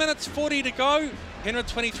 9 minutes 40 to go. Penrith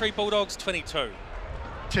 23, Bulldogs 22.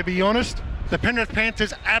 To be honest, the Penrith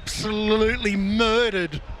Panthers absolutely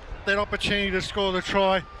murdered that opportunity to score the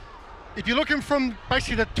try. If you're looking from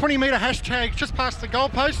basically the 20-metre hashtag just past the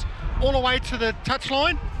goalpost all the way to the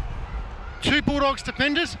touchline, 2 Bulldogs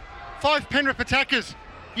defenders, 5 Penrith attackers.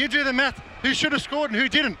 You do the math. Who should have scored and who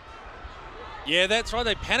didn't? Yeah, that's right.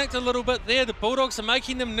 They panicked a little bit there. The Bulldogs are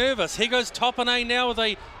making them nervous. Here goes Topane now with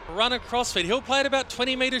a run across feed. He'll play it about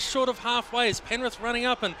 20 metres short of halfway as Penrith running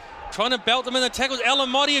up and trying to belt them in the tackles.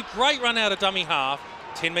 Alamotti, a great run out of dummy half.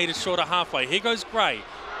 10 metres short of halfway. Here goes Gray.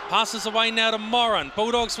 Passes away now to Moran.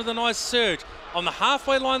 Bulldogs with a nice surge. On the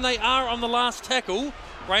halfway line they are on the last tackle.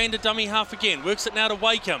 Gray into dummy half again. Works it now to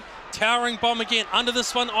Wakeham. Towering bomb again. Under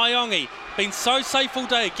this one, Iongi. Been so safe all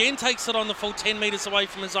day. Again takes it on the full 10 metres away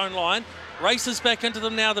from his own line. Races back into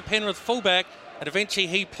them now, the Penrith fullback. And eventually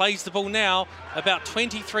he plays the ball now about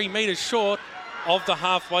 23 metres short of the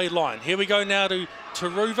halfway line. Here we go now to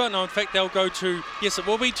Taruva. No, in fact, they'll go to... Yes, it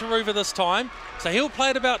will be Taruva this time. So he'll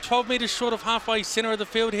play it about 12 metres short of halfway centre of the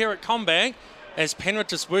field here at CommBank as Penrith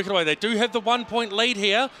just work it away. They do have the 1 point lead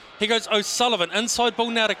here. Here goes O'Sullivan. Inside ball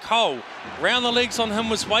now to Cole. Round the legs on him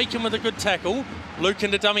was Wakeham with a good tackle. Luke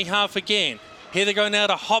into dummy half again. Here they go now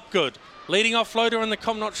to Hopgood. Leading offloader in the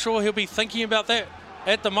com, not sure he'll be thinking about that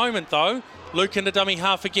at the moment though. Luke into dummy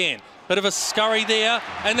half again. Bit of a scurry there,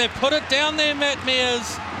 and they've put it down there, Matt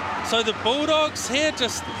Mears. So the Bulldogs here,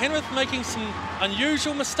 just Penrith making some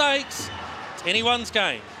unusual mistakes. It's anyone's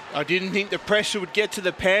game. I didn't think the pressure would get to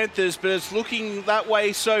the Panthers, but it's looking that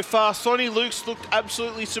way so far. Sonny Luke's looked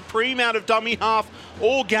absolutely supreme out of dummy half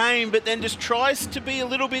all game, but then just tries to be a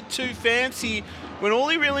little bit too fancy when all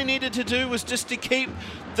he really needed to do was just to keep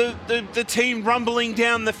the team rumbling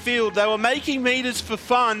down the field. They were making meters for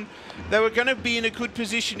fun. They were going to be in a good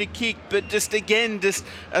position to kick, but just again, just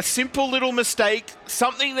a simple little mistake,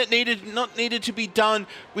 something that not needed to be done.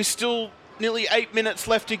 We're still nearly 8 minutes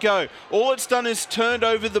left to go. All it's done is turned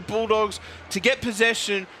over the Bulldogs to get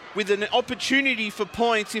possession with an opportunity for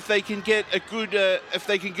points if they can get a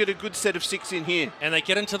good set of 6 in here. And they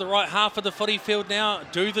get into the right half of the footy field now.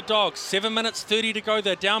 Do the Dogs. 7 minutes 30 to go.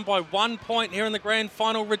 They're down by 1 point here in the grand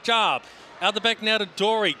final. Rajab out the back now to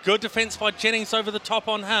Dory. Good defence by Jennings over the top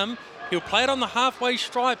on him. He'll play it on the halfway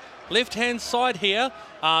stripe, left-hand side here.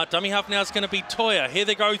 Dummy half now is going to be Toya. Here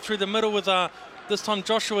they go through the middle with this time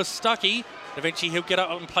Joshua Stuckey. Eventually he'll get up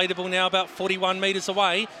and play the ball now about 41 metres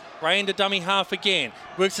away. Ray into dummy half again.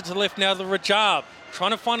 Works it to the left now to Rajab.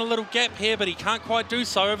 Trying to find a little gap here, but he can't quite do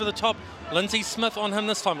so. Over the top, Lindsay Smith on him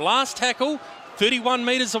this time. Last tackle, 31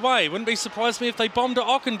 metres away. Wouldn't be surprised me if they bombed to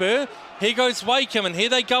Ockenberg. Here goes Wakeham, and here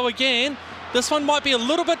they go again. This one might be a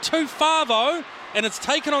little bit too far though, and it's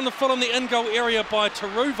taken on the full in the in-goal area by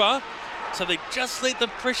Taruva. So they just let the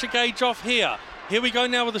pressure gauge off here. Here we go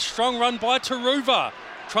now with a strong run by Taruva.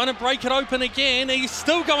 Trying to break it open again. He's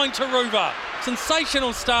still going Taruva.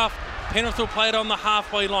 Sensational stuff. Penrith will play it on the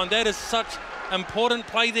halfway line. That is such important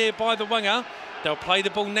play there by the winger. They'll play the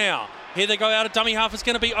ball now. Here they go out of dummy half. It's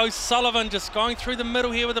going to be O'Sullivan just going through the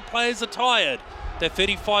middle here where the players are tired. They're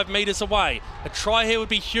 35 metres away. A try here would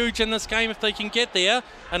be huge in this game if they can get there.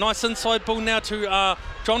 A nice inside ball now to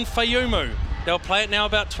John Fayumu. They'll play it now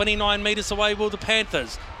about 29 metres away will the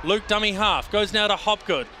Panthers. Luke dummy half. Goes now to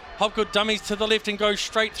Hopgood. Hopgood dummies to the left and goes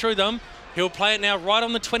straight through them. He'll play it now right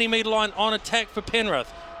on the 20-metre line on attack for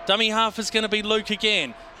Penrith. Dummy half is going to be Luke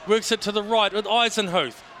again. Works it to the right with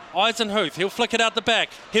Eisenhuth. He'll flick it out the back.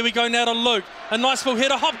 Here we go now to Luke. A nice ball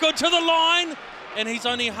header. Hopgood to the line. And he's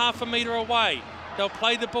only half a metre away. They'll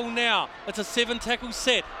play the ball now. It's a 7-tackle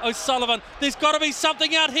set. O'Sullivan, there's got to be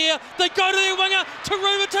something out here. They go to their winger.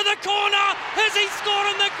 Taruva to the corner. Has he scored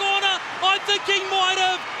in the corner? I think he might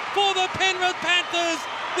have for the Penrith Panthers.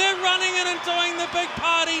 They're running in and doing the big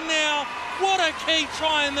party now. What a key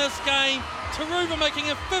try in this game. Taruva making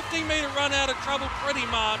a 50-metre run out of trouble pretty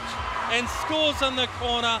much and scores in the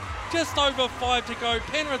corner. Just over 5 to go.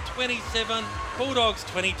 Penrith 27, Bulldogs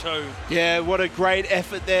 22. Yeah, what a great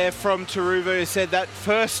effort there from Taruva, who said that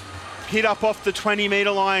first hit up off the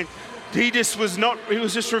 20-metre line. He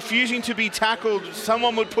was just refusing to be tackled.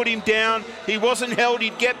 Someone would put him down. He wasn't held.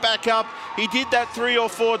 He'd get back up. He did that 3 or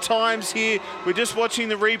 4 times here. We're just watching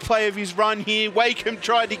the replay of his run here. Wakeham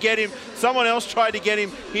tried to get him. Someone else tried to get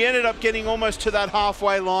him. He ended up getting almost to that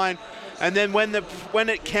halfway line. And then when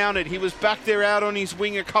it counted, he was back there out on his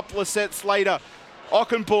wing a couple of sets later.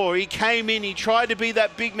 Ockenbaugh, he came in. He tried to be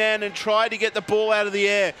that big man and tried to get the ball out of the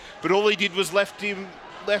air. But all he did was left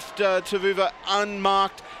Taruva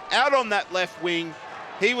unmarked out on that left wing.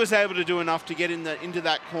 He was able to do enough to get into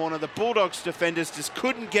that corner. The Bulldogs defenders just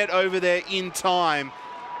couldn't get over there in time.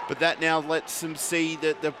 But that now lets them see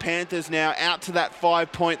that the Panthers now out to that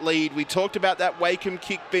 5-point lead. We talked about that Wakeham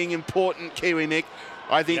kick being important, Kiwi Nick.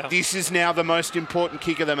 I think this is now the most important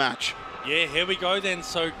kick of the match. Yeah, here we go then.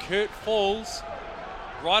 So Kurt Falls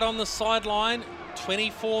right on the sideline,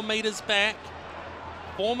 24 metres back.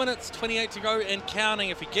 4 minutes, 28 to go and counting.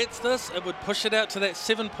 If he gets this, it would push it out to that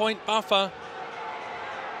 7-point buffer.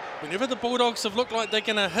 Whenever the Bulldogs have looked like they're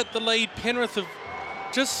going to hit the lead, Penrith have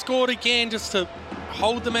just scored again just to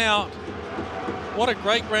hold them out. What a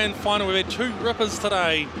great grand final. We've had 2 rippers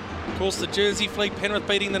today. Of course, the Jersey Fleet, Penrith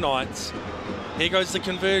beating the Knights. Here goes the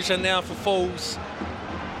conversion now for Falls.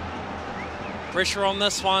 Pressure on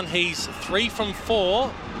this one. He's 3 from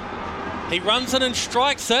 4. He runs in and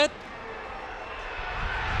strikes it.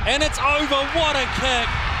 And it's over. What a kick.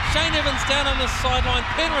 Shane Evans down on the sideline.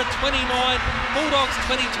 Penrith 29, Bulldogs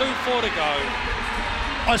 22, 4 to go.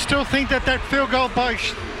 I still think that field goal by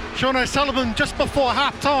Sean O'Sullivan just before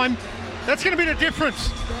half-time, that's going to be the difference.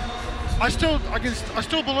 I still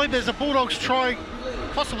believe there's a Bulldogs try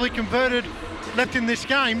possibly converted left in this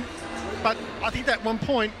game, but I think that 1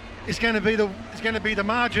 point is going to be the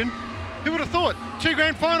margin. Who would have thought? 2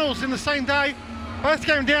 grand finals in the same day, both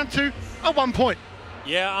going down to a 1 point.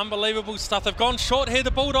 Yeah, unbelievable stuff. They've gone short here, the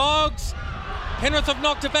Bulldogs. Penrith have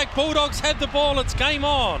knocked it back. Bulldogs have the ball. It's game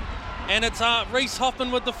on. And it's Reece Hoffman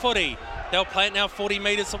with the footy. They'll play it now 40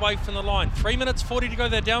 metres away from the line. 3 minutes 40 to go.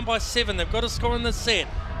 They're down by 7. They've got to score in this set.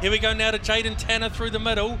 Here we go now to Jaden Tanner through the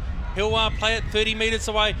middle. He'll play it 30 metres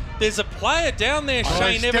away. There's a player down there,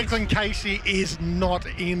 Shane Evans. Declan Casey is not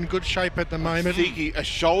in good shape at the moment. I think a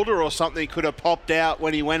shoulder or something could have popped out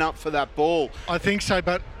when he went up for that ball. I think so,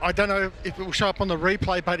 but I don't know if it will show up on the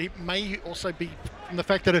replay, but it may also be from the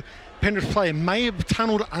fact that a Penrith player may have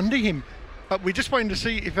tunnelled under him. But we're just waiting to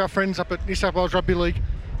see if our friends up at New South Wales Rugby League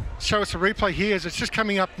show us a replay here as it's just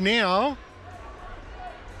coming up now.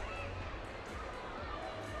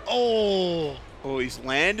 Oh, he's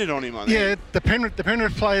landed on him, I think. Yeah, the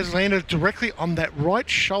Penrith players landed directly on that right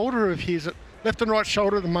shoulder of his, left and right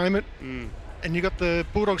shoulder at the moment. And you got the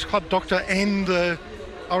Bulldogs club doctor and the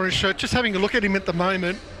orange shirt just having a look at him at the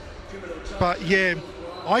moment. But yeah,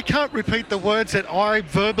 I can't repeat the words that I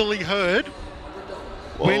verbally heard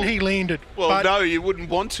when he landed. Well, but, no, you wouldn't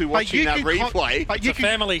want to watching that replay. It's a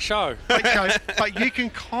family show. But you can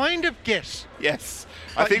kind of guess. Yes.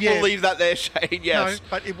 I think we'll leave that there, Shane, yes. No,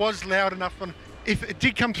 but it was loud enough. If it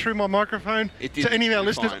did come through my microphone, to any of our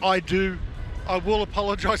listeners, fine. I will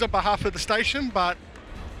apologise on behalf of the station, but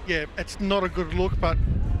yeah, it's not a good look, but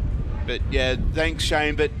yeah, thanks,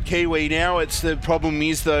 Shane. But Kiwi, now it's the problem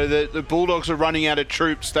is, though, that the Bulldogs are running out of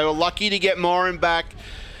troops. They were lucky to get Moran back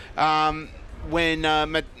when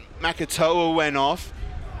Makatoa went off.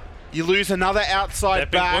 You lose another outside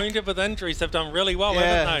back. They've been wounded with injuries. They've done really well,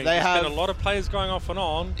 haven't they? There's been a lot of players going off and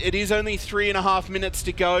on. It is only 3.5 minutes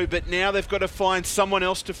to go, but now they've got to find someone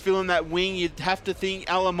else to fill in that wing. You'd have to think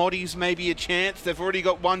Alamotti's maybe a chance. They've already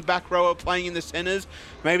got 1 back rower playing in the centres.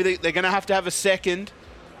 Maybe they're going to have a second.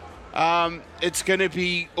 It's going to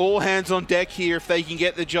be all hands on deck here if they can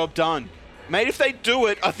get the job done. Mate, if they do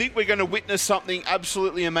it, I think we're going to witness something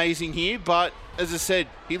absolutely amazing here, but as I said,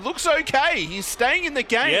 he looks okay. He's staying in the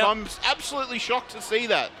game. Yep. I'm absolutely shocked to see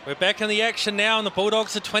that. We're back in the action now, and the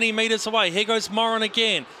Bulldogs are 20 metres away. Here goes Moran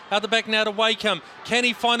again. Out the back now to Wakeham. Can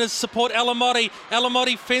he find his support? Alamotti.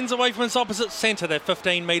 Alamotti fends away from his opposite centre. They're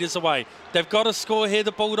 15 metres away. They've got to score here,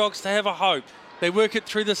 the Bulldogs, to have a hope. They work it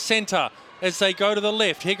through the centre as they go to the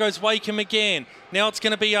left. Here goes Wakeham again. Now it's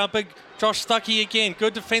going to be big Josh Stuckey again.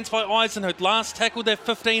 Good defence by Eisenhout. Last tackle, they're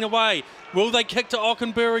 15 away. Will they kick to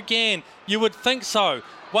Ockenberg again? You would think so.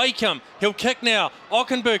 Wakeham, he'll kick now.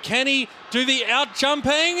 Ockenberg, can he do the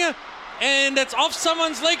out-jumping? And it's off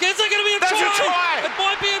someone's leg. Is it going to be a That's try? a try! It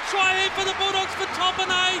might be a try here for the Bulldogs for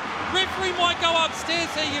Topane. Referee might go upstairs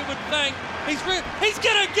here, you would think. He's going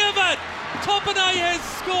to give it. Topane has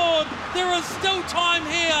scored. There is still time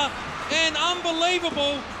here. And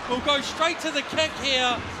unbelievable. We'll go straight to the kick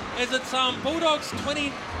here as it's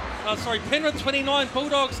Penrith 29,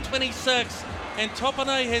 Bulldogs 26. And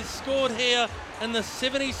Topane has scored here in the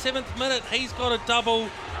 77th minute. He's got a double.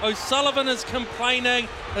 O'Sullivan is complaining.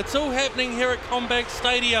 It's all happening here at CommBank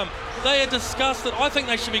Stadium. They are disgusted. I think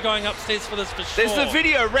they should be going upstairs for this for sure. There's the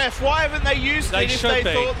video ref. Why haven't they used They it if should they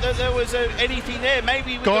be. thought that there was anything there?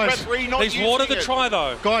 Maybe with Guys, the referee not He's using watered the it. try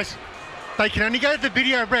though. Guys, they can only go to the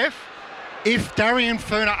video ref if Darian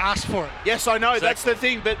Furner asks for it. Yes, I know. Exactly. That's the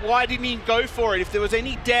thing. But why didn't he go for it? If there was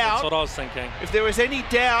any That's doubt, what I was thinking. if there was any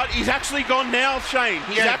doubt, he's actually gone now, Shane.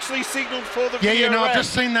 He's Yeah. actually signalled for the Yeah, video no, ref. I've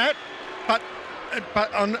just seen that. But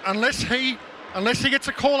unless he gets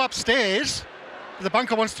a call upstairs, the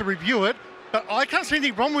bunker wants to review it. But I can't see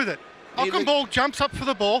anything wrong with it. Neither- Ockenball jumps up for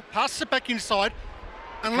the ball, passes it back inside.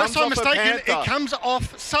 Unless Comes I'm off a mistaken, Panther. it comes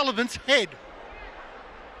off Sullivan's head.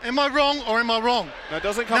 Am I wrong or am I wrong? No, it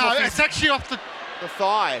doesn't come No, off it's actually off the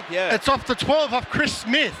thigh. Yeah, it's off the 12 off Chris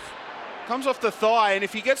Smith. comes off the thigh, and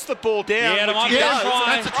if he gets the ball down, Yeah, which might he be a does, try.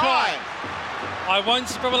 That's a try. I won't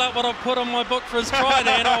scribble out what I've put on my book for his try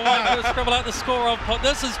then. I won't scribble out the score I've put.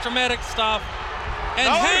 This is dramatic stuff. And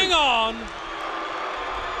No. hang on.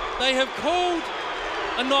 They have called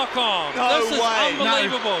a knock-on. No This is way.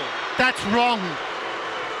 unbelievable. That's wrong.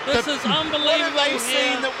 This is unbelievable. What have they here.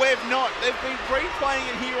 seen that we've not? They've been replaying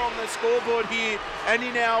it here on the scoreboard here and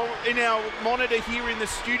in our monitor here in the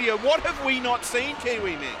studio. What have we not seen,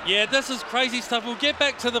 Kiwi Nick? Yeah, this is crazy stuff. We'll get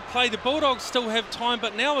back to the play. The Bulldogs still have time,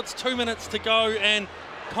 but now it's 2 minutes to go, and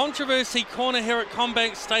controversy corner here at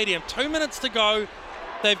CommBank Stadium. 2 minutes to go.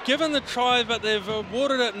 They've given the try, but they've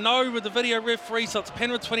awarded it no with the video referee, so it's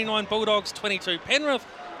Penrith 29, Bulldogs 22. Penrith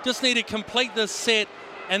just need to complete this set,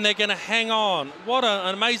 and they're going to hang on. What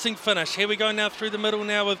an amazing finish. Here we go now through the middle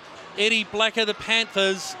now with Eddie Blacker, the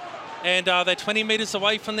Panthers, and they're 20 metres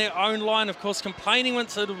away from their own line. Of course, complaining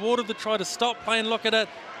once it awarded the try to stop play and look at it,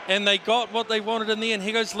 and they got what they wanted in the end.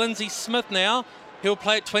 Here goes Lindsay Smith now. He'll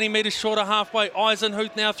play it 20 metres short of halfway.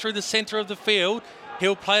 Eisenhuth now through the centre of the field.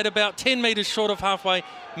 He'll play it about 10 metres short of halfway.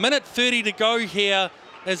 Minute 30 to go here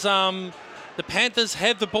as the Panthers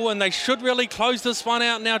have the ball, and they should really close this one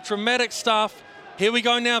out now. Dramatic stuff. Here we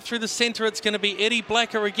go now through the centre. It's going to be Eddie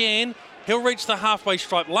Blacker again. He'll reach the halfway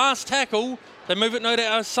stripe. Last tackle. They move it now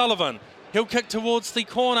to O'Sullivan. He'll kick towards the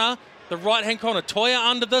corner, the right-hand corner. Toya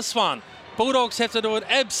under this one. Bulldogs have to do an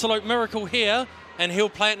absolute miracle here, and he'll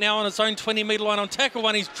play it now on his own 20-metre line on tackle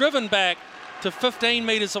one. He's driven back to 15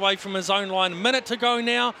 metres away from his own line. Minute to go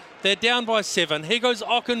now. They're down by 7. Here goes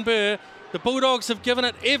Ockenberg. The Bulldogs have given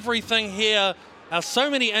it everything here.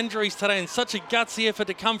 So many injuries today and such a gutsy effort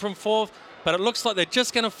to come from fourth, but it looks like they're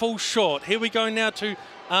just going to fall short. Here we go now to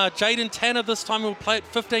Jaden Tanner. This time he'll play it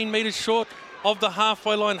 15 metres short of the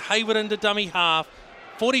halfway line. Hayward into dummy half.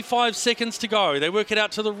 45 seconds to go. They work it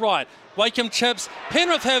out to the right. Wakeham chips.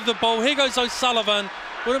 Penrith have the ball. Here goes O'Sullivan.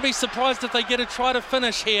 Wouldn't be surprised if they get a try to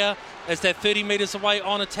finish here, as they're 30 metres away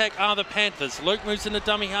on attack are the Panthers. Luke moves into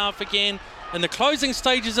dummy half again. In the closing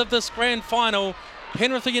stages of this grand final,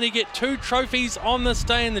 Penrith are going to get 2 trophies on this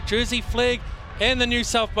day in the Jersey Flag and the New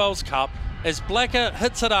South Wales Cup, as Blacker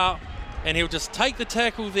hits it up, and he'll just take the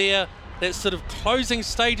tackle there. That sort of closing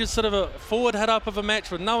stages, sort of a forward hit up of a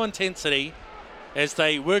match with no intensity, as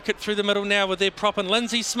they work it through the middle now with their prop and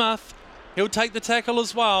Lindsay Smith. He'll take the tackle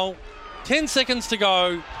as well. 10 seconds to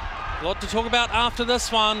go. A lot to talk about after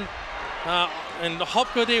this one. And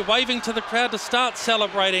Hopgood there waving to the crowd to start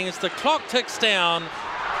celebrating as the clock ticks down.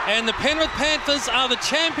 And the Penrith Panthers are the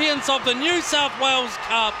champions of the New South Wales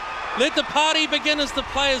Cup. Let the party begin as the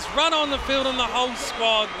players run on the field and the whole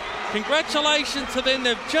squad. Congratulations to them.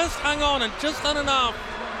 They've just hung on and just done enough.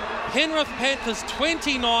 Penrith Panthers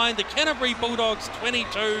 29, the Canterbury Bulldogs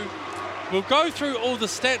 22. We'll go through all the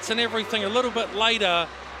stats and everything a little bit later.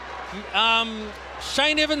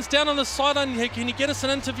 Shane Evans down on the sideline. Can you get us an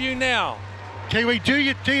interview now? Kiwi, do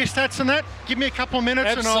your stats on that. Give me a couple of minutes.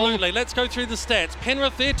 Absolutely. Let's go through the stats.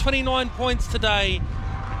 Penrith, they're 29 points today.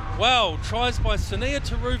 Well, tries by Sunia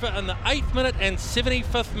Taruva in the 8th minute and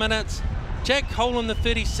 75th minutes. Jack Cole in the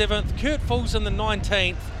 37th. Kurt Falls in the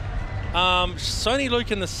 19th. Sony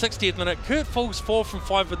Luke in the 60th minute. Kurt Falls 4 from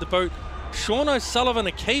 5 with the boot. Sean O'Sullivan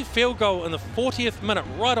a key field goal in the 40th minute,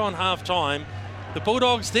 right on half time. The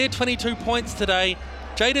Bulldogs, they're 22 points today.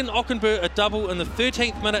 Jaden Ockenberg a double in the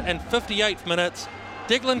 13th minute and 58th minutes.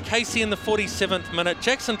 Declan Casey in the 47th minute.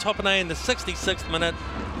 Jackson Topine in the 66th minute.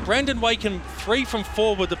 Brandon Waken 3 from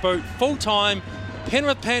 4 with the boot. Full time.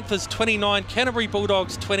 Penrith Panthers 29. Canterbury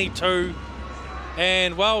Bulldogs 22.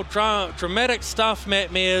 And well, dramatic stuff,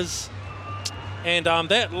 Matt Mears. And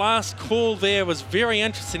that last call there was very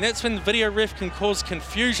interesting. That's when the video ref can cause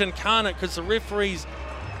confusion, can't it? Because the referee's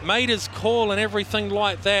made his call and everything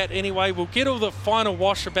like that. Anyway, we'll get all the final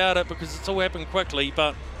wash about it because it's all happened quickly.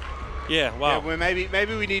 But yeah, well, yeah, well,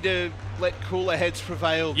 maybe we need to let cooler heads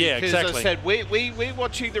prevail. Yeah, because exactly. As I said, we're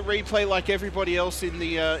watching the replay like everybody else in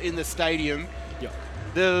the stadium. Yeah.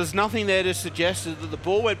 There was nothing there to suggest that the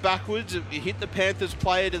ball went backwards. It hit the Panthers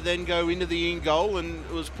player to then go into the in goal, and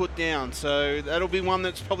it was put down. So that'll be one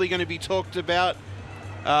that's probably going to be talked about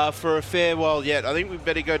for a fair while yet. I think we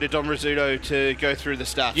better go to Dom Rizzuto to go through the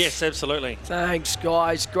stats. Yes, absolutely. Thanks,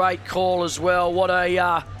 guys. Great call as well. What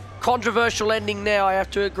a controversial ending now, I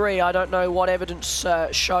have to agree. I don't know what evidence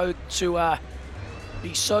showed to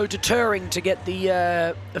be so deterring to get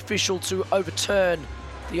the official to overturn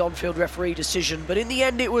the on-field referee decision. But in the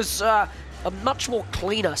end, it was a much more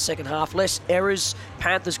cleaner second half. Less errors.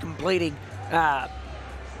 Panthers completing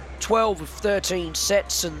 12 of 13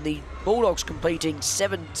 sets, and the Bulldogs completing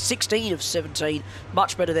 16 of 17.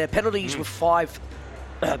 Much better there. Penalties were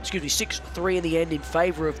 6-3 in the end in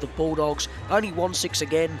favour of the Bulldogs. Only 1-6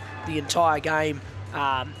 again the entire game.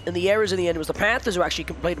 And the errors in the end, it was the Panthers who actually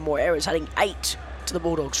completed more errors, adding 8 to the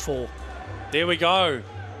Bulldogs 4. There we go.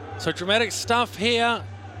 So dramatic stuff here.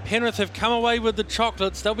 Penrith have come away with the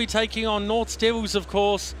chocolates. They'll be taking on Norths Devils, of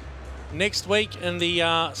course, next week in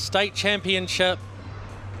the state championship.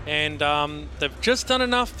 And they've just done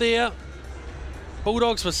enough there.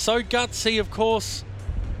 Bulldogs were so gutsy, of course.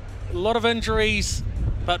 A lot of injuries,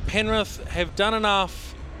 but Penrith have done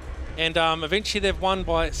enough. And eventually they've won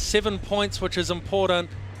by 7 points, which is important.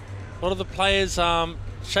 A lot of the players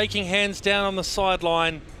shaking hands down on the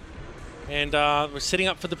sideline. And we're setting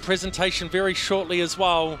up for the presentation very shortly as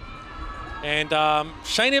well. And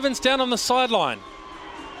Shane Evans down on the sideline.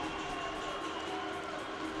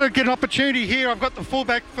 Get an opportunity here. I've got the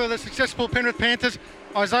fullback for the successful Penrith Panthers,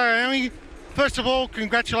 Isaiah Owie. First of all,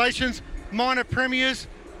 congratulations, minor premiers.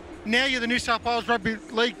 Now you're the New South Wales Rugby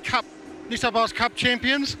League Cup, New South Wales Cup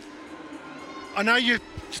champions. I know you're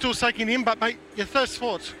still soaking in, but mate, your first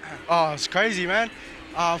thoughts? Oh, it's crazy, man.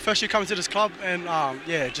 First year coming to this club, and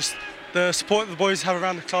yeah, just the support the boys have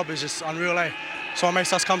around the club is just unreal, eh? So it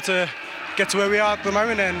makes us come to get to where we are at the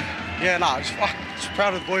moment, and yeah, just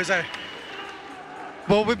proud of the boys, eh?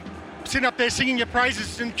 Well, we're sitting up there singing your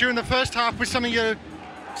praises during the first half with some of your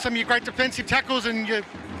great defensive tackles and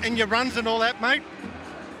your runs and all that, mate.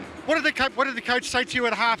 What did the coach say to you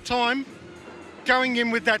at half time, going in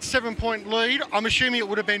with that 7-point lead? I'm assuming it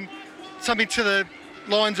would have been something to the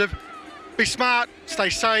lines of, be smart, stay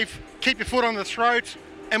safe, keep your foot on the throat.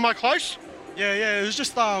 Am I close? Yeah. It was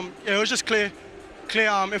just clear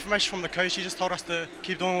information from the coach. He just told us to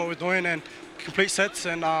keep doing what we're doing and complete sets,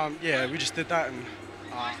 and yeah, we just did that. And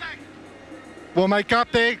well, mate, go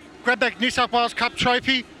up there, grab that New South Wales Cup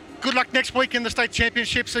trophy. Good luck next week in the state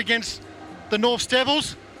championships against the Norths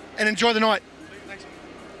Devils, and enjoy the night. Thanks.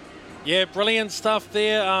 Yeah, brilliant stuff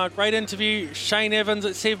there. Great interview, Shane Evans.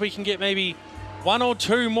 Let's see if we can get maybe one or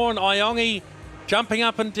two more on Iongi jumping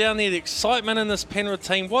up and down there. The excitement in this Penrith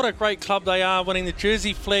team. What a great club they are, winning the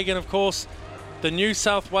Jersey Flag and, of course, the New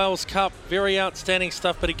South Wales Cup. Very outstanding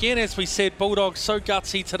stuff. But again, as we said, Bulldogs so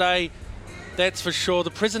gutsy today, that's for sure.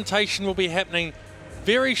 The presentation will be happening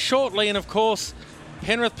very shortly. And, of course,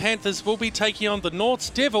 Penrith Panthers will be taking on the Norths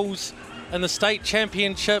Devils in the state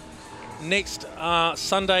championship next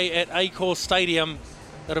Sunday at Accor Stadium.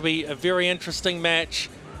 That'll be a very interesting match.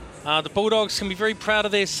 The Bulldogs can be very proud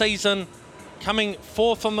of their season, coming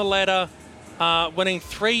fourth on the ladder, winning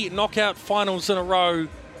 3 knockout finals in a row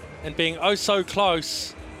and being oh so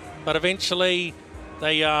close. But eventually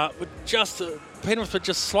they Penrith were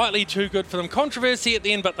just slightly too good for them. Controversy at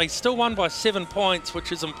the end, but they still won by 7 points,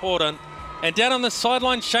 which is important. And down on the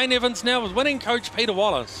sideline, Shane Evans now with winning coach Peter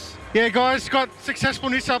Wallace. Yeah, guys, got successful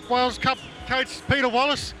New South Wales Cup coach Peter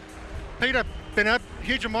Wallace. Peter, been a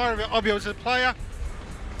huge admirer of you as a player.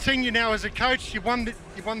 seeing you now as a coach, you won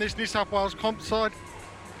this New South Wales comp side,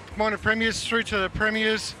 minor premiers through to the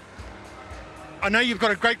premiers. I know you've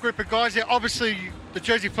got a great group of guys there. Obviously, the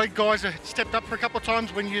Jersey Flegg guys have stepped up for a couple of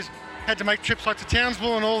times when you had to make trips like to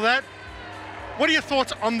Townsville and all that. What are your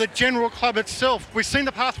thoughts on the general club itself? We've seen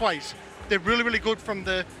the pathways. They're really, really good from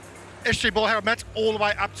the SG Ball Harold Mats all the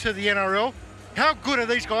way up to the NRL. How good are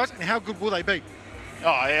these guys and how good will they be?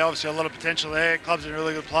 Oh, yeah, obviously a lot of potential there. Club's in a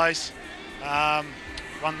really good place. Won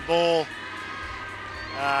the ball,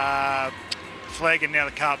 flag and now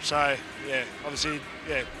the cup. So, yeah, obviously,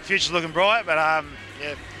 yeah, future's looking bright, but,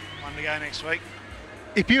 yeah, one to go next week.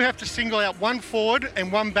 If you have to single out one forward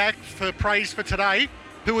and one back for praise for today,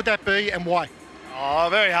 who would that be and why? Oh,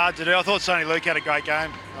 very hard to do. I thought Sonny Luke had a great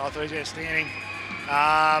game. I thought he was outstanding.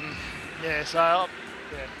 Yeah, so,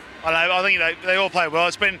 yeah. I don't know, I think they all play well.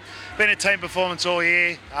 It's been a team performance all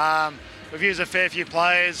year. We've used a fair few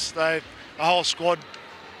players. The whole squad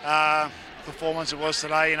performance it was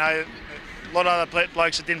today. You know, a lot of other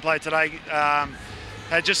blokes that didn't play today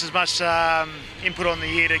had just as much input on the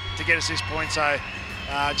year to get us this point. So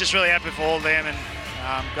just really happy for all of them and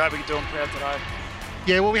glad we could do them proud today.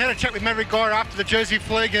 Yeah, well, we had a chat with Maverick Guy after the Jersey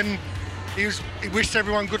Flegg and he wished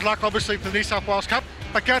everyone good luck, obviously, for the New South Wales Cup.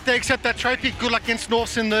 But go out there, accept that trophy. Good luck against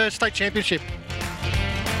Norths in the state championship.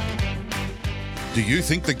 Do you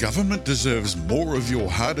think the government deserves more of your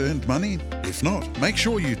hard-earned money? If not, make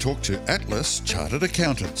sure you talk to Atlas Chartered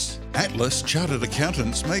Accountants. Atlas Chartered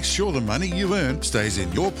Accountants makes sure the money you earn stays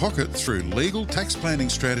in your pocket through legal tax planning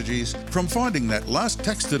strategies, from finding that last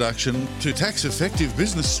tax deduction to tax-effective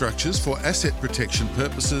business structures for asset protection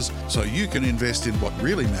purposes, so you can invest in what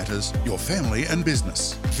really matters, your family and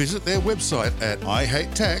business. Visit their website at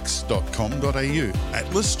ihatetax.com.au.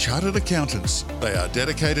 Atlas Chartered Accountants. They are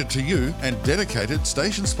dedicated to you and dedicated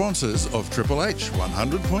station sponsors of Triple H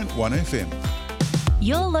 100.1 FM.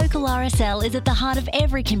 Your local RSL is at the heart of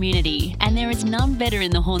every community, and there is none better in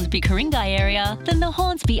the Hornsby-Ku-ring-gai area than the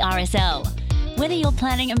Hornsby RSL. Whether you're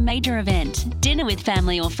planning a major event, dinner with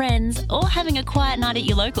family or friends, or having a quiet night at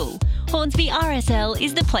your local, Hornsby RSL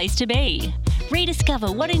is the place to be.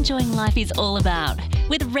 Rediscover what enjoying life is all about,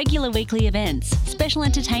 with regular weekly events, special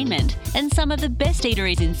entertainment, and some of the best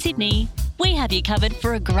eateries in Sydney. We have you covered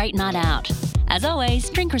for a great night out. As always,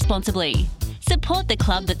 drink responsibly. Support the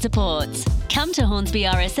club that supports. Come to Hornsby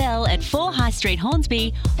RSL at 4 High Street,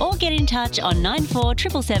 Hornsby, or get in touch on 94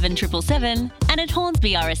 777 777 and at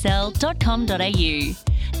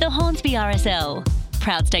hornsbyrsl.com.au. The Hornsby RSL,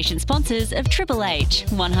 proud station sponsors of Triple H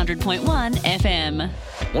 100.1 FM.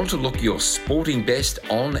 Want to look your sporting best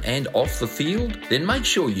on and off the field? Then make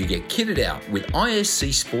sure you get kitted out with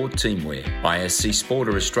ISC Sport Teamwear. ISC Sport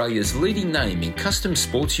are Australia's leading name in custom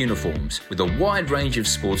sports uniforms, with a wide range of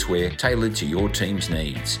sportswear tailored to your team's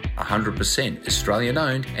needs. 100% Australian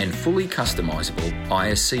owned and fully customisable,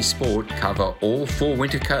 ISC Sport cover all 4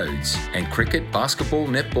 winter codes and cricket, basketball,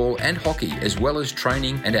 netball and hockey, as well as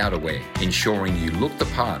training and outerwear, ensuring you look the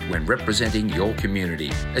part when representing your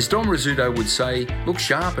community. As Dom Rizzuto would say, look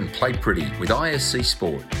sharp and play pretty with ISC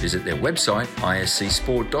Sport. Visit their website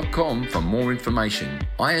iscsport.com for more information.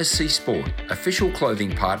 ISC Sport, official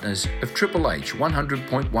clothing partners of Triple H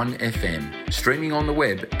 100.1 FM. Streaming on the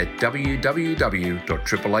web at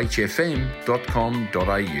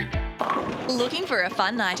www.triplehfm.com.au. Looking for a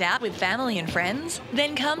fun night out with family and friends?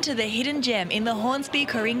 Then come to the hidden gem in the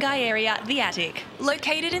Hornsby-Ku-ring-gai area, The Attic.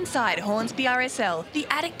 Located inside Hornsby RSL, The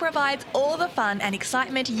Attic provides all the fun and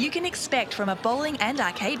excitement you can expect from a bowling and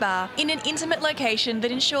arcade bar in an intimate location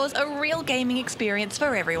that ensures a real gaming experience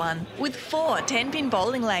for everyone. With 4 10-pin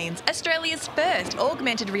bowling lanes, Australia's first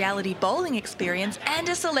augmented reality bowling experience, and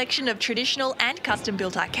a selection of traditional and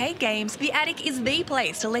custom-built arcade games, The Attic is the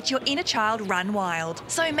place to let your inner child run wild.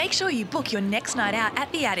 So make sure you book your next night out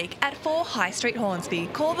at The Attic at 4 High Street, Hornsby.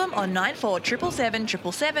 Call them on 94 777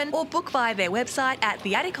 777 or book via their website at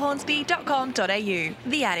theattichornsby.com.au.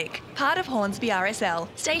 The Attic, part of Hornsby RSL,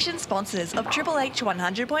 station sponsors of Triple H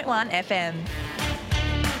 100.1 FM.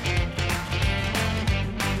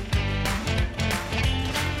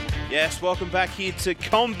 Yes, welcome back here to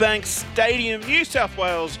CommBank Stadium, New South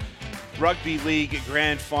Wales Rugby League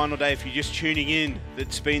Grand Final Day. If you're just tuning in,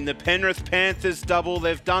 it's been the Penrith Panthers double.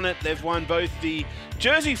 They've done it. They've won both the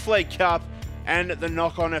Jersey Flegg Cup and the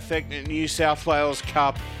knock-on effect New South Wales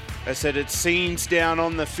Cup. I said it's scenes down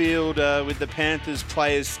on the field with the Panthers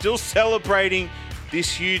players still celebrating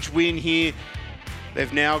this huge win here.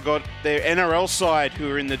 They've now got their NRL side who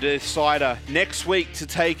are in the decider next week to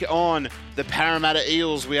take on the Parramatta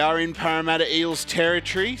Eels. We are in Parramatta Eels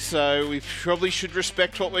territory, so we probably should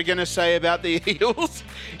respect what we're going to say about the Eels.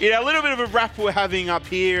 You know, a little bit of a rap we're having up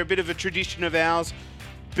here, a bit of a tradition of ours.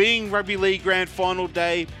 being Rugby League Grand Final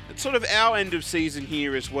Day, it's sort of our end of season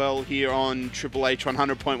here as well, here on Triple H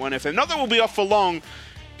 100.1 FM. Not that we'll be off for long,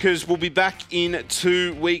 because we'll be back in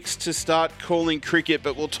 2 weeks to start calling cricket,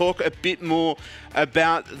 but we'll talk a bit more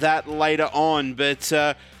about that later on. But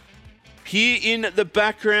here in the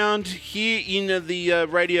background, here in the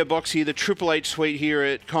radio box here, the Triple H suite here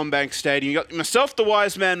at CommBank Stadium, you got myself, the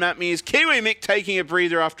wise man, Matt Mears, Kiwi Mick taking a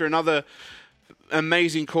breather after another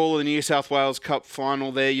amazing call in the New South Wales Cup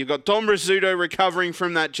final there. You've got Dom Rizzuto recovering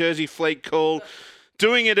from that Jersey Fleet call,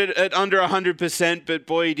 doing it at under 100%, but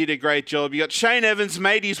boy, he did a great job. You got Shane Evans,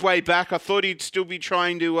 made his way back. I thought he'd still be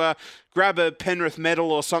trying to grab a Penrith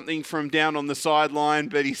medal or something from down on the sideline,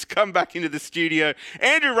 but he's come back into the studio.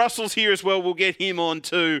 Andrew Russell's here as well. We'll get him on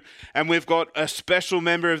too. And we've got a special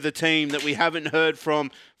member of the team that we haven't heard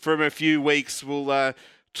from a few weeks. We'll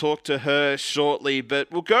talk to her shortly,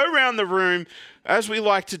 but we'll go around the room as we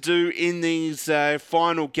like to do in these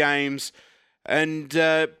final games and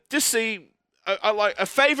just see a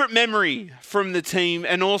favourite memory from the team,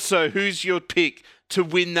 and also who's your pick to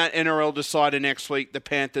win that NRL decider next week, the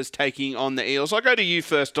Panthers taking on the Eels. I'll go to you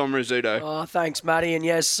first, Dom Rizzuto. Oh, thanks, Matty. And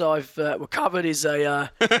yes, I've recovered is a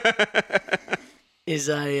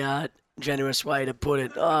generous way to put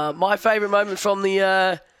it. My favourite moment from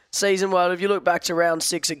the season, well, if you look back to round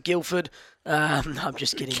 6 at Guildford, I'm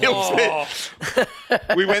just kidding. Guildford.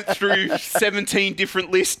 We went through 17 different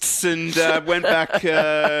lists and went back.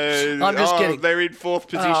 I'm just kidding. They're in 4th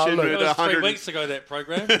position. It was 3 weeks ago, that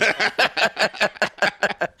program.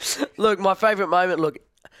 Look, my favourite moment, look,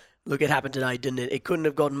 it happened today, didn't it? It couldn't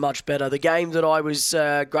have gotten much better. The game that I was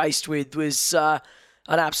graced with was an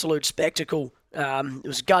absolute spectacle. It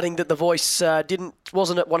was gutting that the voice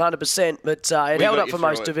wasn't at 100%, but it held up for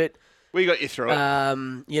most of it. We got you through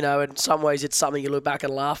it. You know, in some ways, it's something you look back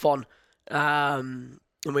and laugh on, and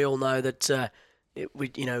we all know that it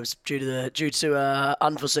was due to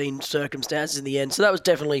unforeseen circumstances in the end. So that was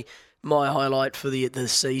definitely my highlight for the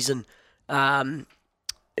season, and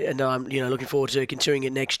I'm looking forward to continuing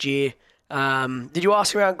it next year. Did you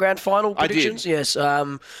ask around grand final predictions? I did. Yes.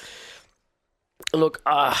 Look,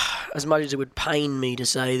 as much as it would pain me to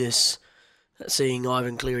say this, seeing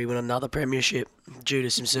Ivan Cleary win another premiership,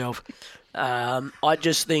 Judas himself, I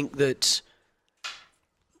just think that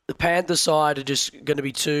the Panther side are just going to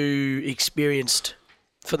be too experienced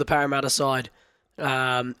for the Parramatta side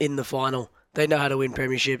in the final. They know how to win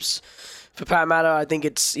premierships. For Parramatta, I think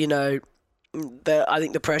it's, I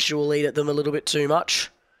think the pressure will eat at them a little bit too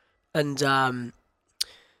much, and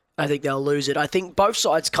I think they'll lose it. I think both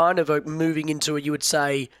sides kind of are moving into, you would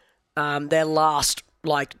say, their last,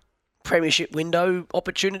 premiership window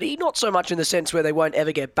opportunity. Not so much in the sense where they won't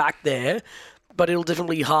ever get back there, but it'll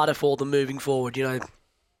definitely be harder for them moving forward.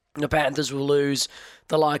 The Panthers will lose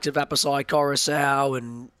the likes of Apisai Coruscant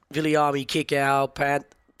and Viliami Kikau.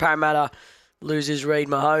 Parramatta loses Reid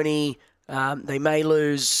Mahoney. They may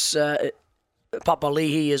lose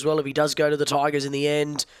Papali'i as well if he does go to the Tigers in the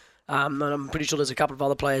end. And I'm pretty sure there's a couple of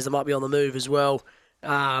other players that might be on the move as well.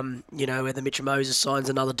 Whether Mitchell Moses signs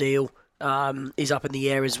another deal is up in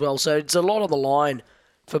the air as well. So it's a lot on the line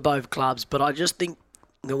for both clubs. But I just think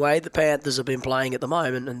the way the Panthers have been playing at the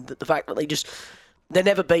moment, and the fact that they're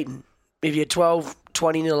never beaten. If you're 12,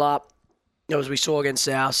 20-0 up, as we saw against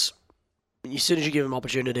South, as soon as you give them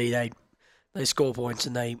opportunity, they score points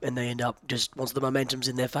and they end up just, once the momentum's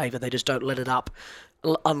in their favour, they just don't let it up,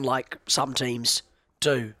 unlike some teams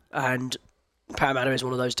do. And Parramatta is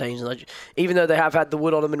one of those teams. Even though they have had the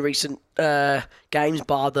wood on them in recent games,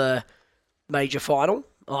 bar the major final,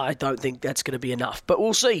 I don't think that's going to be enough. But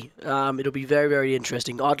we'll see. It'll be very, very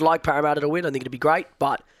interesting. I'd like Parramatta to win. I think it'll be great.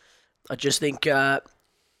 But I just think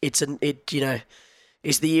it's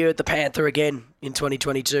the year at the Panther again in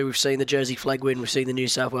 2022. We've seen the Jersey Flag win. We've seen the New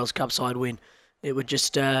South Wales Cup side win. It would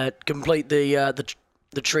just complete the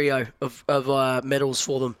trio of medals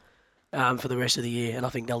for them for the rest of the year. And I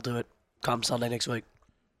think they'll do it come Sunday next week.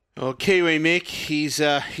 Well, Kiwi Mick, he's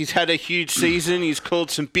had a huge season. He's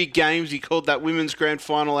called some big games. He called that women's grand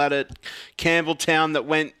final out at Campbelltown that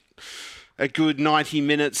went a good 90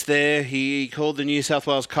 minutes there. He called the New South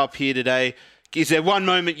Wales Cup here today. Is there one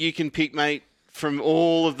moment you can pick, mate, from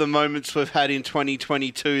all of the moments we've had in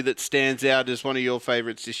 2022 that stands out as one of your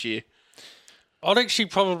favourites this year? I'd actually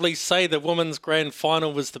probably say the women's grand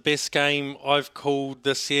final was the best game I've called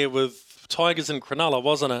this year with Tigers and Cronulla,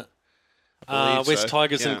 wasn't it? West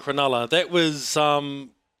Tigers and Cronulla. That was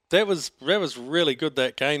really good,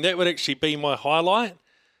 that game. That would actually be my highlight.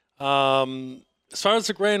 As far as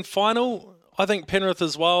the grand final, I think Penrith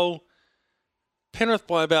as well. Penrith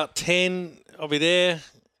by about 10. I'll be there.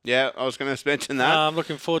 Yeah, I was going to mention that. I'm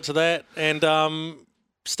looking forward to that. And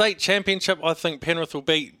state championship, I think Penrith will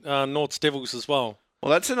beat North's Devils as well.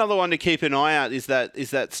 Well, that's another one to keep an eye out. Is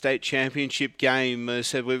that state championship game? As I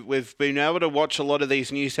said, we've been able to watch a lot of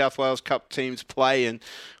these New South Wales Cup teams play and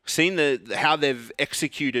seen how they've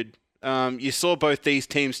executed. You saw both these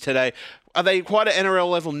teams today. Are they quite at NRL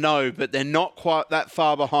level? No, but they're not quite that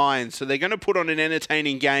far behind. So they're going to put on an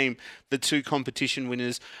entertaining game, the two competition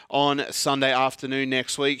winners, on Sunday afternoon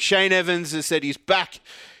next week. Shane Evans has said he's back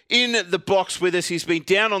in the box with us. He's been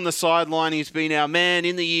down on the sideline. He's been our man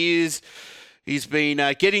in the ears. He's been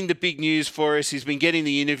getting the big news for us. He's been getting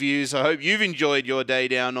the interviews. I hope you've enjoyed your day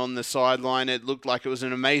down on the sideline. It looked like it was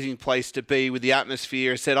an amazing place to be with the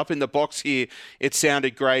atmosphere. Set up in the box here, it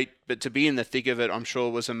sounded great. But to be in the thick of it, I'm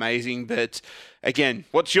sure was amazing. But again,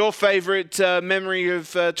 what's your favourite memory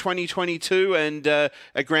of 2022 and a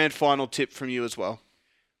grand final tip from you as well?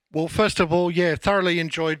 Well, first of all, thoroughly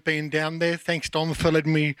enjoyed being down there. Thanks, Dom, for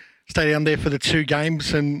letting me stay down there for the two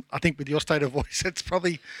games. And I think with your state of voice,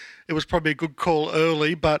 it was probably a good call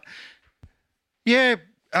early. But to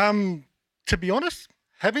be honest,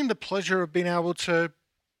 having the pleasure of being able to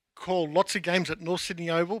call lots of games at North Sydney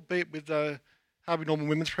Oval, be it with the Harvey Norman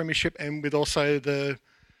Women's Premiership and with also the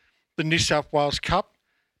New South Wales Cup.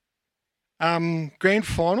 Grand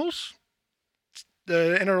finals,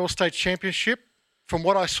 the NRL State Championship, from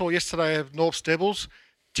what I saw yesterday of North's Devils,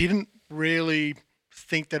 didn't really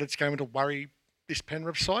think that it's going to worry this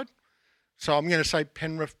Penrith side. So I'm going to say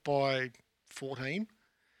Penrith by 14.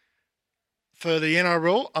 For the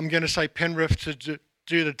NRL, I'm going to say Penrith to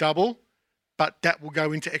do the double, but that will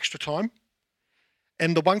go into extra time.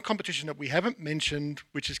 And the one competition that we haven't mentioned,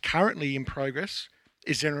 which is currently in progress,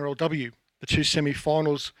 is NRLW. The two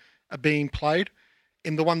semi-finals are being played.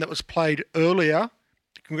 In the one that was played earlier,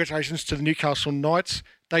 congratulations to the Newcastle Knights.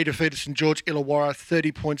 They defeated St George Illawarra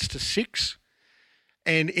 30 points to 6.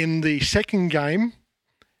 And in the second game,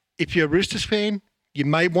 if you're a Roosters fan, you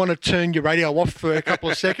may want to turn your radio off for a couple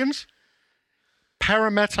of seconds.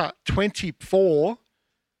 Parramatta 24,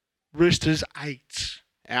 Roosters 8.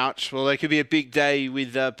 Ouch. Well, it could be a big day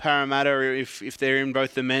with Parramatta if they're in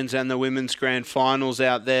both the men's and the women's grand finals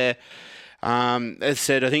out there. As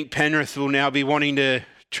said, I think Penrith will now be wanting to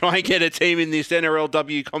try and get a team in this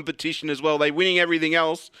NRLW competition as well. They're winning everything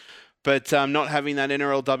else, but not having that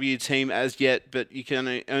NRLW team as yet. But you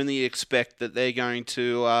can only expect that they're going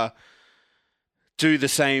to do the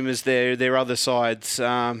same as their other sides.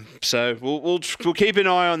 So we'll keep an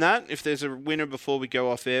eye on that. If there's a winner before we go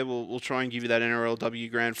off air, we'll try and give you that NRLW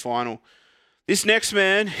grand final. This next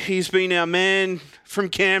man, he's been our man from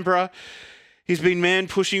Canberra. He's been man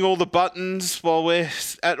pushing all the buttons while we're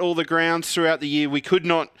at all the grounds throughout the year. We could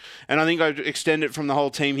not, and I think I'd extend it from the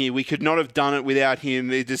whole team here, we could not have done it without him.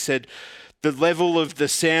 They just said the level of the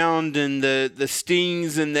sound and the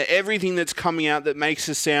stings and everything that's coming out that makes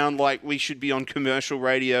us sound like we should be on commercial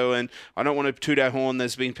radio. And I don't want to toot our horn.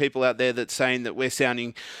 There's been people out there that's saying that we're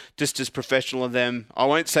sounding just as professional as them. I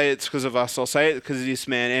won't say it's because of us. I'll say it because of this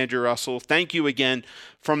man, Andrew Russell. Thank you again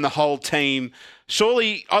from the whole team.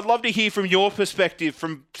 Surely, I'd love to hear from your perspective,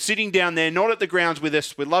 from sitting down there, not at the grounds with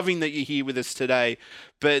us. We're loving that you're here with us today.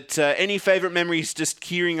 But any favourite memories just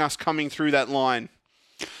hearing us coming through that line?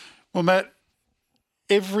 Well, Matt,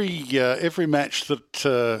 every match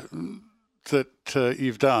that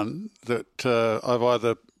you've done that I've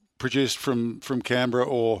either produced from Canberra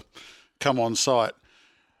or come on site,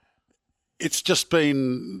 it's just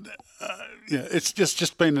been it's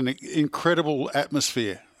just been an incredible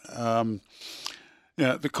atmosphere.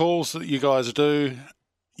 The calls that you guys do,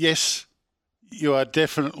 yes, you are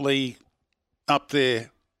definitely up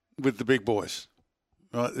there with the big boys.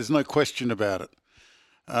 Right? There's no question about it.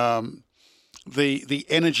 The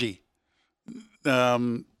energy,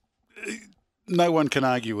 no one can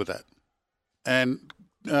argue with that. And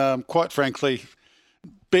quite frankly,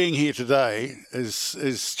 being here today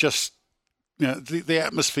is just, the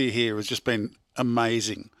atmosphere here has just been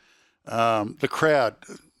amazing. The crowd,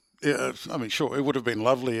 sure, it would have been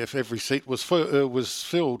lovely if every seat was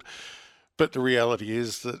filled, but the reality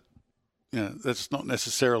is that that's not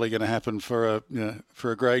necessarily going to happen for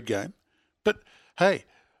a grade game. But hey,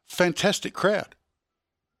 fantastic crowd,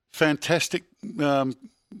 fantastic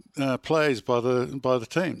plays by the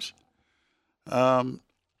teams.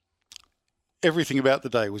 Everything about the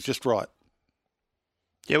day was just right.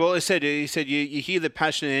 Yeah, well, he said you hear the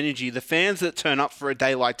passion and energy. The fans that turn up for a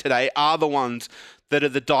day like today are the ones that are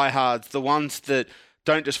the diehards, the ones that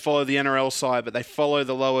don't just follow the NRL side, but they follow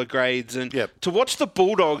the lower grades. And to watch the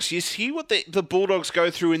Bulldogs, you see what the Bulldogs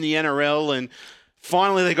go through in the NRL, and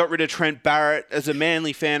Finally, they got rid of Trent Barrett. As a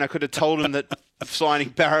Manly fan, I could have told him that signing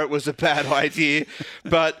Barrett was a bad idea.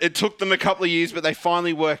 But it took them a couple of years, but they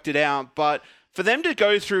finally worked it out. But for them to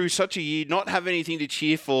go through such a year, not have anything to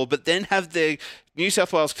cheer for, but then have their New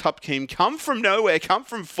South Wales Cup team come from nowhere, come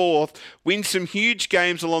from fourth, win some huge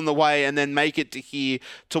games along the way, and then make it to here,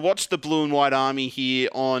 to watch the Blue and White Army here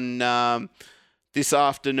on this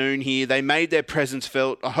afternoon here. They made their presence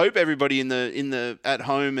felt. I hope everybody in the at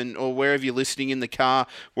home and or wherever you're listening, in the car,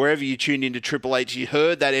 wherever you tuned into Triple H, you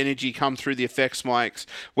heard that energy come through the effects mics.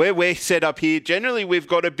 Where we're set up here, generally we've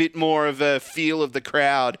got a bit more of a feel of the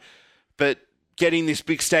crowd, but getting this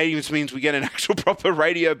big stadiums means we get an actual proper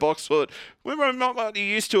radio box for it. We're not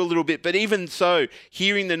used to a little bit, but even so,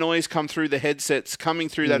 hearing the noise come through the headsets, coming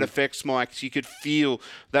through that effects mics, you could feel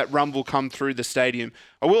that rumble come through the stadium.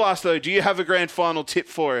 I will ask though, do you have a grand final tip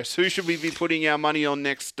for us? Who should we be putting our money on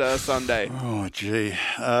next Sunday? Oh, gee.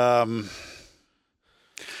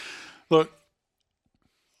 Look,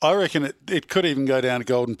 I reckon it could even go down to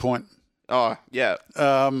Golden Point. Oh, yeah.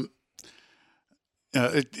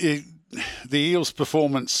 The Eels'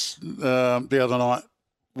 performance the other night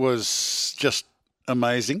was just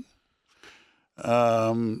amazing.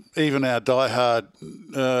 Even our diehard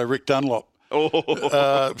Rick Dunlop.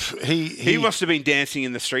 He must have been dancing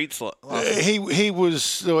in the streets. He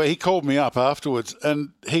was. He called me up afterwards, and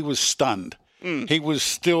he was stunned. He was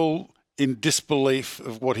still in disbelief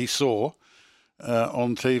of what he saw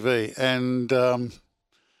on TV, and.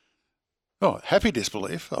 Happy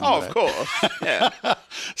disbelief. Of course. Yeah.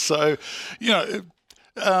 So,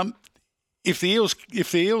 if the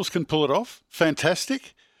Eels can pull it off,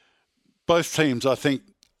 fantastic. Both teams, I think,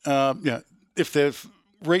 if they've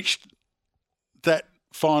reached that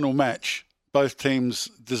final match, both teams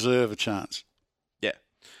deserve a chance. Yeah.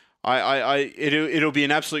 It'll be an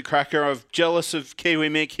absolute cracker. I'm jealous of Kiwi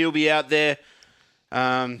Mick. He'll be out there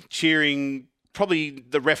cheering. Probably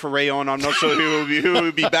the referee on. I'm not sure who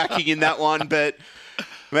will be backing in that one, but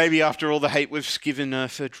maybe after all the hate we've given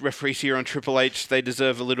for referees here on Triple H, they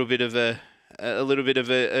deserve a little bit of a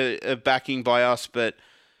backing by us. But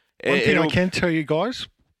one thing I can tell you guys,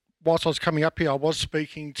 whilst I was coming up here, I was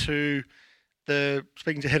speaking to head of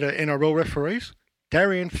NRL referees.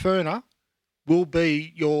 Darian Furner will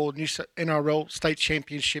be your new NRL State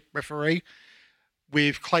Championship referee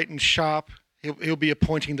with Clayton Sharp. He'll be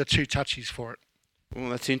appointing the 2 touchies for it.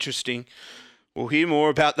 Well, that's interesting. We'll hear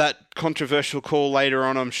more about that controversial call later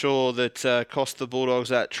on, I'm sure, that cost the Bulldogs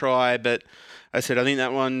that try. But as I said, I think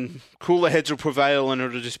that one, cooler heads will prevail, and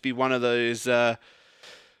it'll just be one of those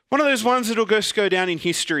ones that'll just go down in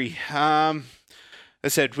history. As I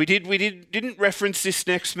said, we didn't reference this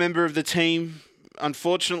next member of the team.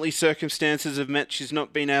 Unfortunately, circumstances have meant she's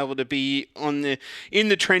not been able to be in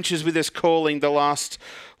the trenches with us calling the last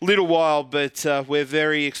little while, but we're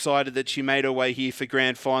very excited that she made her way here for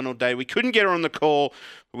grand final day. We couldn't get her on the call.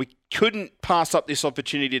 We couldn't pass up this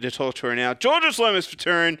opportunity to talk to her now. Georges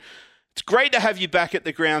Lomas-Paturin, it's great to have you back at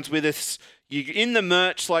the grounds with us. You're in the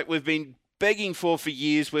merch like we've been begging for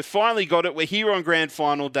years. We've finally got it. We're here on grand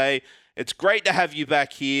final day. It's great to have you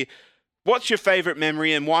back here. What's your favourite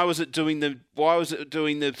memory, and why was it doing the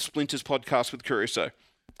Splinters podcast with Caruso?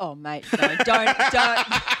 Oh, mate, no, don't.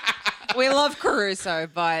 We love Caruso,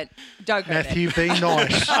 but don't go Matthew, there. be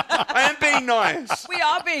nice. I am being nice. We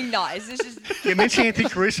are being nice. It's just... You mentioned Anthony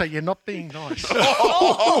Caruso, you're not being nice.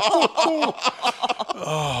 Well,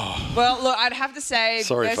 look, I'd have to say...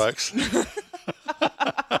 Sorry, folks.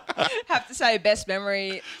 Have to say best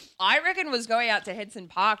memory, I reckon, was going out to Henson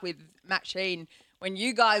Park with Matt Sheen. When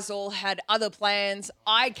you guys all had other plans,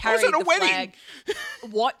 I carried the flag.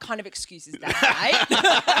 What kind of excuse is that,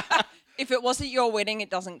 mate? If it wasn't your wedding,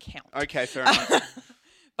 it doesn't count. Okay, fair enough.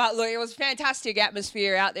 But look, it was a fantastic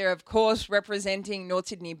atmosphere out there, of course, representing North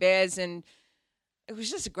Sydney Bears, and it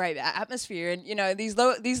was just a great atmosphere. And, these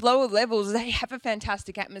lower levels, they have a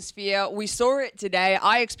fantastic atmosphere. We saw it today.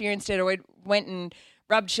 I experienced it. I went and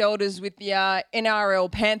rubbed shoulders with the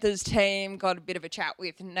NRL Panthers team, got a bit of a chat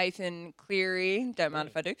with Nathan Cleary. Don't mind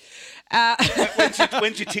if I do.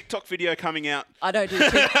 When's your TikTok video coming out? I don't do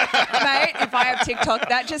TikTok. Mate, if I have TikTok,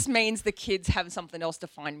 that just means the kids have something else to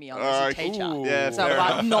find me on as a teacher. Yeah, so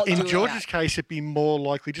I'm not doing In George's that. case, it'd be more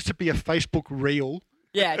likely just to be a Facebook reel.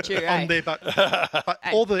 Yeah, true. On there, but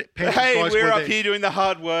all the Panthers guys we're were up there. here doing the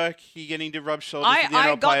hard work. You're getting to rub shoulders with the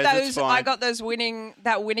NRL players. It's fine. I got that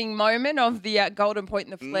winning moment of the Golden Point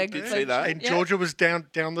and the flag. Did see that. And Georgia was down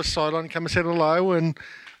the sideline, come and said hello and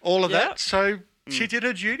all of that. So she did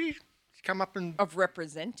her duty. come up and... Of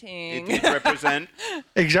representing. It did represent.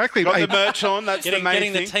 Exactly. Got Hey, the merch on, that's the main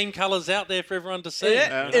Getting thing. the team colours out there for everyone to see.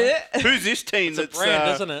 Who's this team It's a that's...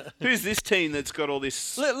 brand, isn't it? Who's this team that's got all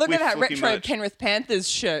this Look at that whiff-looking retro merch? Penrith Panthers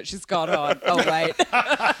shirt she's got on. Oh, wait.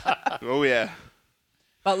 Oh, yeah.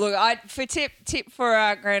 But look, for tip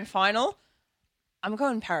for grand final, I'm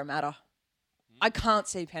going Parramatta. I can't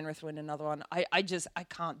see Penrith win another one. I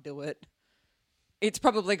can't do it. It's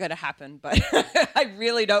probably going to happen, but I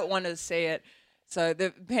really don't want to see it. So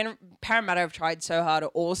the Parramatta have tried so hard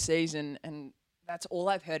all season, and that's all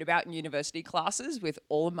I've heard about in university classes with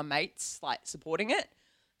all of my mates like supporting it.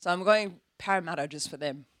 So I'm going Parramatta just for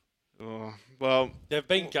them. Oh, well... They've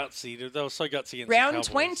been gutsy. They were so gutsy against Round the Cowboys.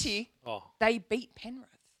 20, Oh, they beat Penrith.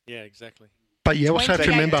 yeah, exactly. but you also have to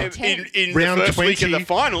 28 remember, In Round the first week of 20 the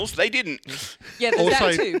finals, they didn't. Yeah, there's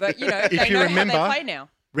Also, that too. But, you know, if they you know remember, how they play now.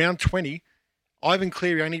 round 20, Nathan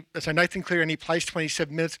Cleary only plays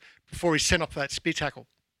 27 minutes before he's sent off for that spear tackle.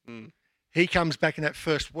 He comes back in that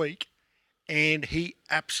first week and he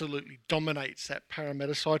absolutely dominates that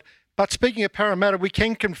Parramatta side. But speaking of Parramatta, we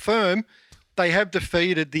can confirm they have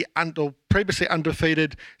defeated the previously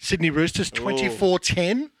undefeated Sydney Roosters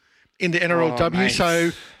 24-10 in the NRLW.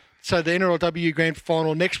 mate. So the NRLW Grand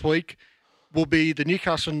Final next week will be the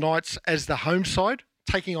Newcastle Knights as the home side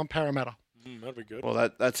taking on Parramatta. That'd be good. Well,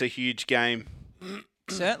 that's a huge game.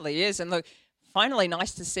 Certainly is. And look, finally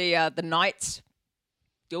nice to see the Knights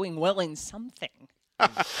doing well in something.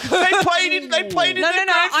 They played in the grand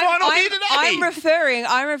final here today.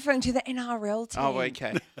 I'm referring to the NRL team. Oh,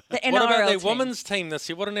 okay. The NRL What about their team. women's team this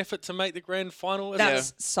year? What an effort to make the grand final.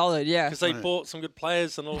 That's solid, yeah. Because they bought some good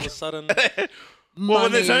players and all of a sudden... Well,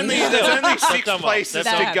 when there's only six done well. places They've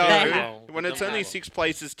to done go. well. When it's Done only well. 6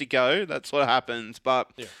 places to go, that's what happens.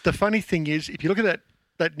 But The funny thing is, if you look at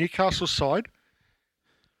that Newcastle side,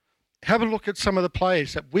 have a look at some of the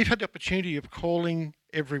players that we've had the opportunity of calling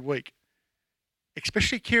every week,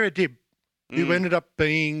 especially Kira Dibb, who ended up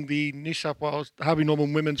being the New South Wales Harvey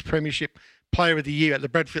Norman Women's Premiership Player of the Year at the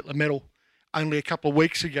Brad Fittler Medal only a couple of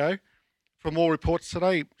weeks ago. From all reports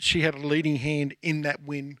today, she had a leading hand in that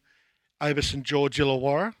win over St George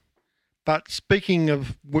Illawarra. But speaking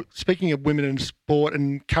of women in sport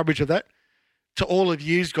and coverage of that, to all of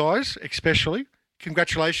you guys especially,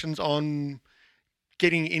 congratulations on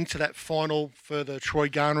getting into that final for the Troy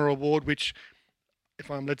Garner Award, which,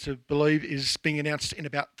 if I'm led to believe, is being announced in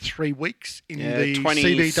about 3 weeks in the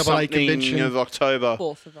CBAA convention of October.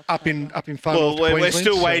 4th of October. up in Far North Well, we're Queensland,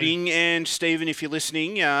 still so- waiting. And Stephen, if you're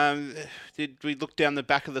listening, did we look down the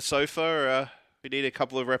back of the sofa? We need a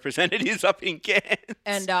couple of representatives up in Cairns.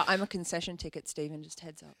 And I'm a concession ticket, Stephen, just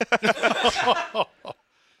heads up.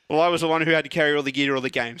 Well, I was the one who had to carry all the gear to all the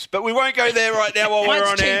games. But we won't go there right now while we're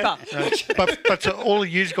on air. But to all of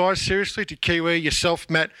you guys, seriously, to Kiwi, yourself,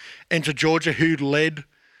 Matt, and to Georgia, who led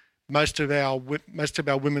most of our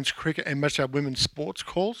women's cricket and most of our women's sports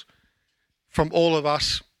calls, from all of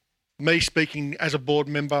us, me speaking as a board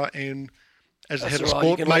member and as a head of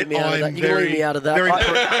sport, mate, I'm You can leave me out of that.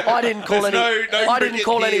 I didn't call any. I didn't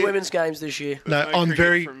call any women's games this year.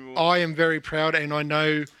 I am very proud, and I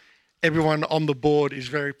know everyone on the board is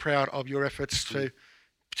very proud of your efforts to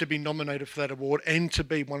be nominated for that award and to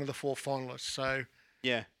be one of the 4 finalists. So,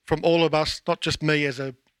 yeah, from all of us, not just me as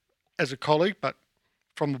a colleague, but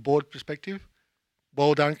from the board perspective,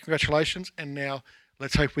 well done, congratulations, and now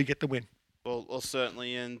let's hope we get the win. Well,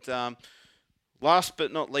 certainly, and last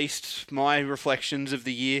but not least, my reflections of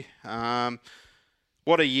the year.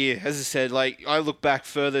 What a year. As I said, I look back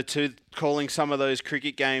further to calling some of those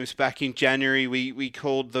cricket games back in January. We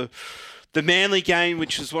called the Manly game,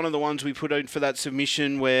 which was one of the ones we put in for that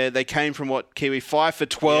submission where they came from, Kiwi, 5 for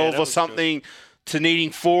 12 or something good, to needing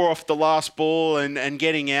 4 off the last ball and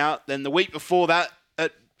getting out. Then the week before that,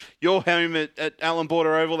 at your home at Allan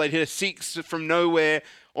Border Oval, they hit a 6 from nowhere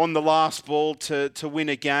on the last ball to win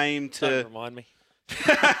a game. Don't remind me.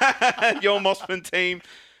 Your Mossman team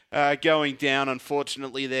going down,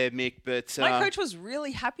 unfortunately, there, Mick. But my coach was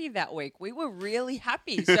really happy that week. We were really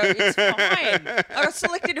happy, so it's fine. I got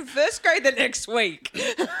selected in first grade the next week.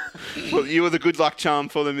 Well, you were the good luck charm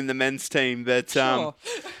for them in the men's team. But Sure.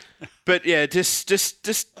 But yeah,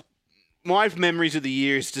 just my memories of the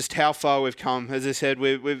year is just how far we've come. As I said,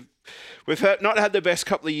 we've not had the best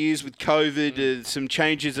couple of years with COVID. Some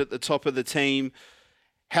changes at the top of the team.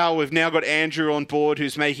 How we've now got Andrew on board,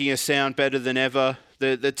 who's making us sound better than ever.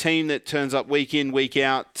 The team that turns up week in, week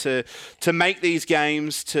out to make these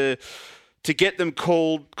games, to get them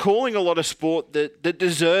called, calling a lot of sport that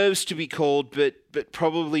deserves to be called, but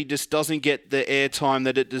probably just doesn't get the airtime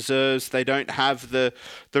that it deserves. They don't have the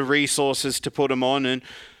resources to put them on. And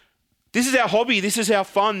this is our hobby. This is our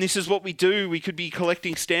fun. This is what we do. We could be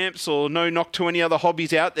collecting stamps or no knock to any other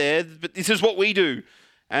hobbies out there, but this is what we do.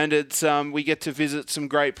 And it's we get to visit some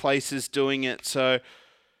great places doing it. So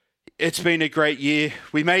it's been a great year.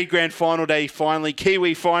 We made grand final day finally.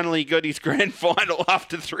 Kiwi finally got his grand final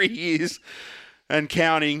after 3 years and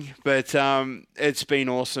counting. But it's been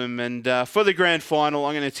awesome. And for the grand final,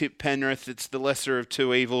 I'm going to tip Penrith. It's the lesser of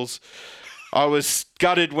two evils. I was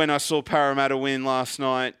gutted when I saw Parramatta win last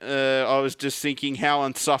night. I was just thinking how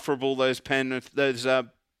insufferable those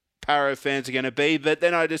Parra fans are going to be. But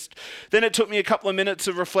then it took me a couple of minutes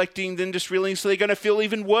of reflecting, then just realizing they're going to feel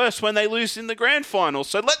even worse when they lose in the grand final.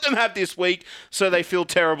 So let them have this week so they feel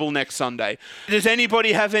terrible next Sunday. Does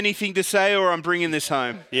anybody have anything to say, or I'm bringing this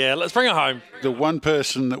home? Yeah, let's bring it home. The one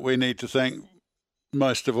person that we need to thank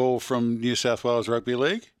most of all from New South Wales Rugby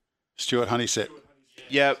League, Stuart Honeysett.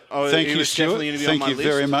 Yeah, thank you, Stuart. Thank you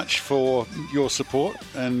very much for your support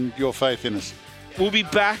and your faith in us. We'll be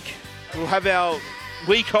back. We'll have our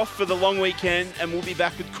week off for the long weekend, and we'll be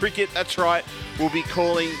back with cricket. That's right. We'll be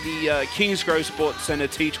calling the Kingsgrove Sports Centre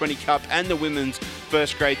T20 Cup and the women's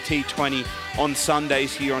first grade T20 on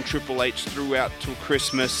Sundays here on Triple H throughout till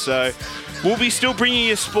Christmas. So we'll be still bringing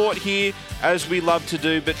you sport here as we love to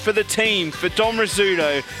do. But for the team, for Dom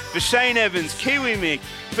Rizzuto, for Shane Evans, Kiwi Mick,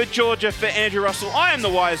 for Georgia, for Andrew Russell, I am the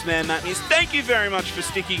wise man, Matt Mears. Thank you very much for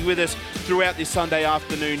sticking with us throughout this Sunday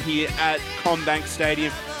afternoon here at CommBank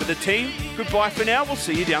Stadium. For the team, goodbye for now. We'll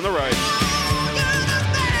see you down the road.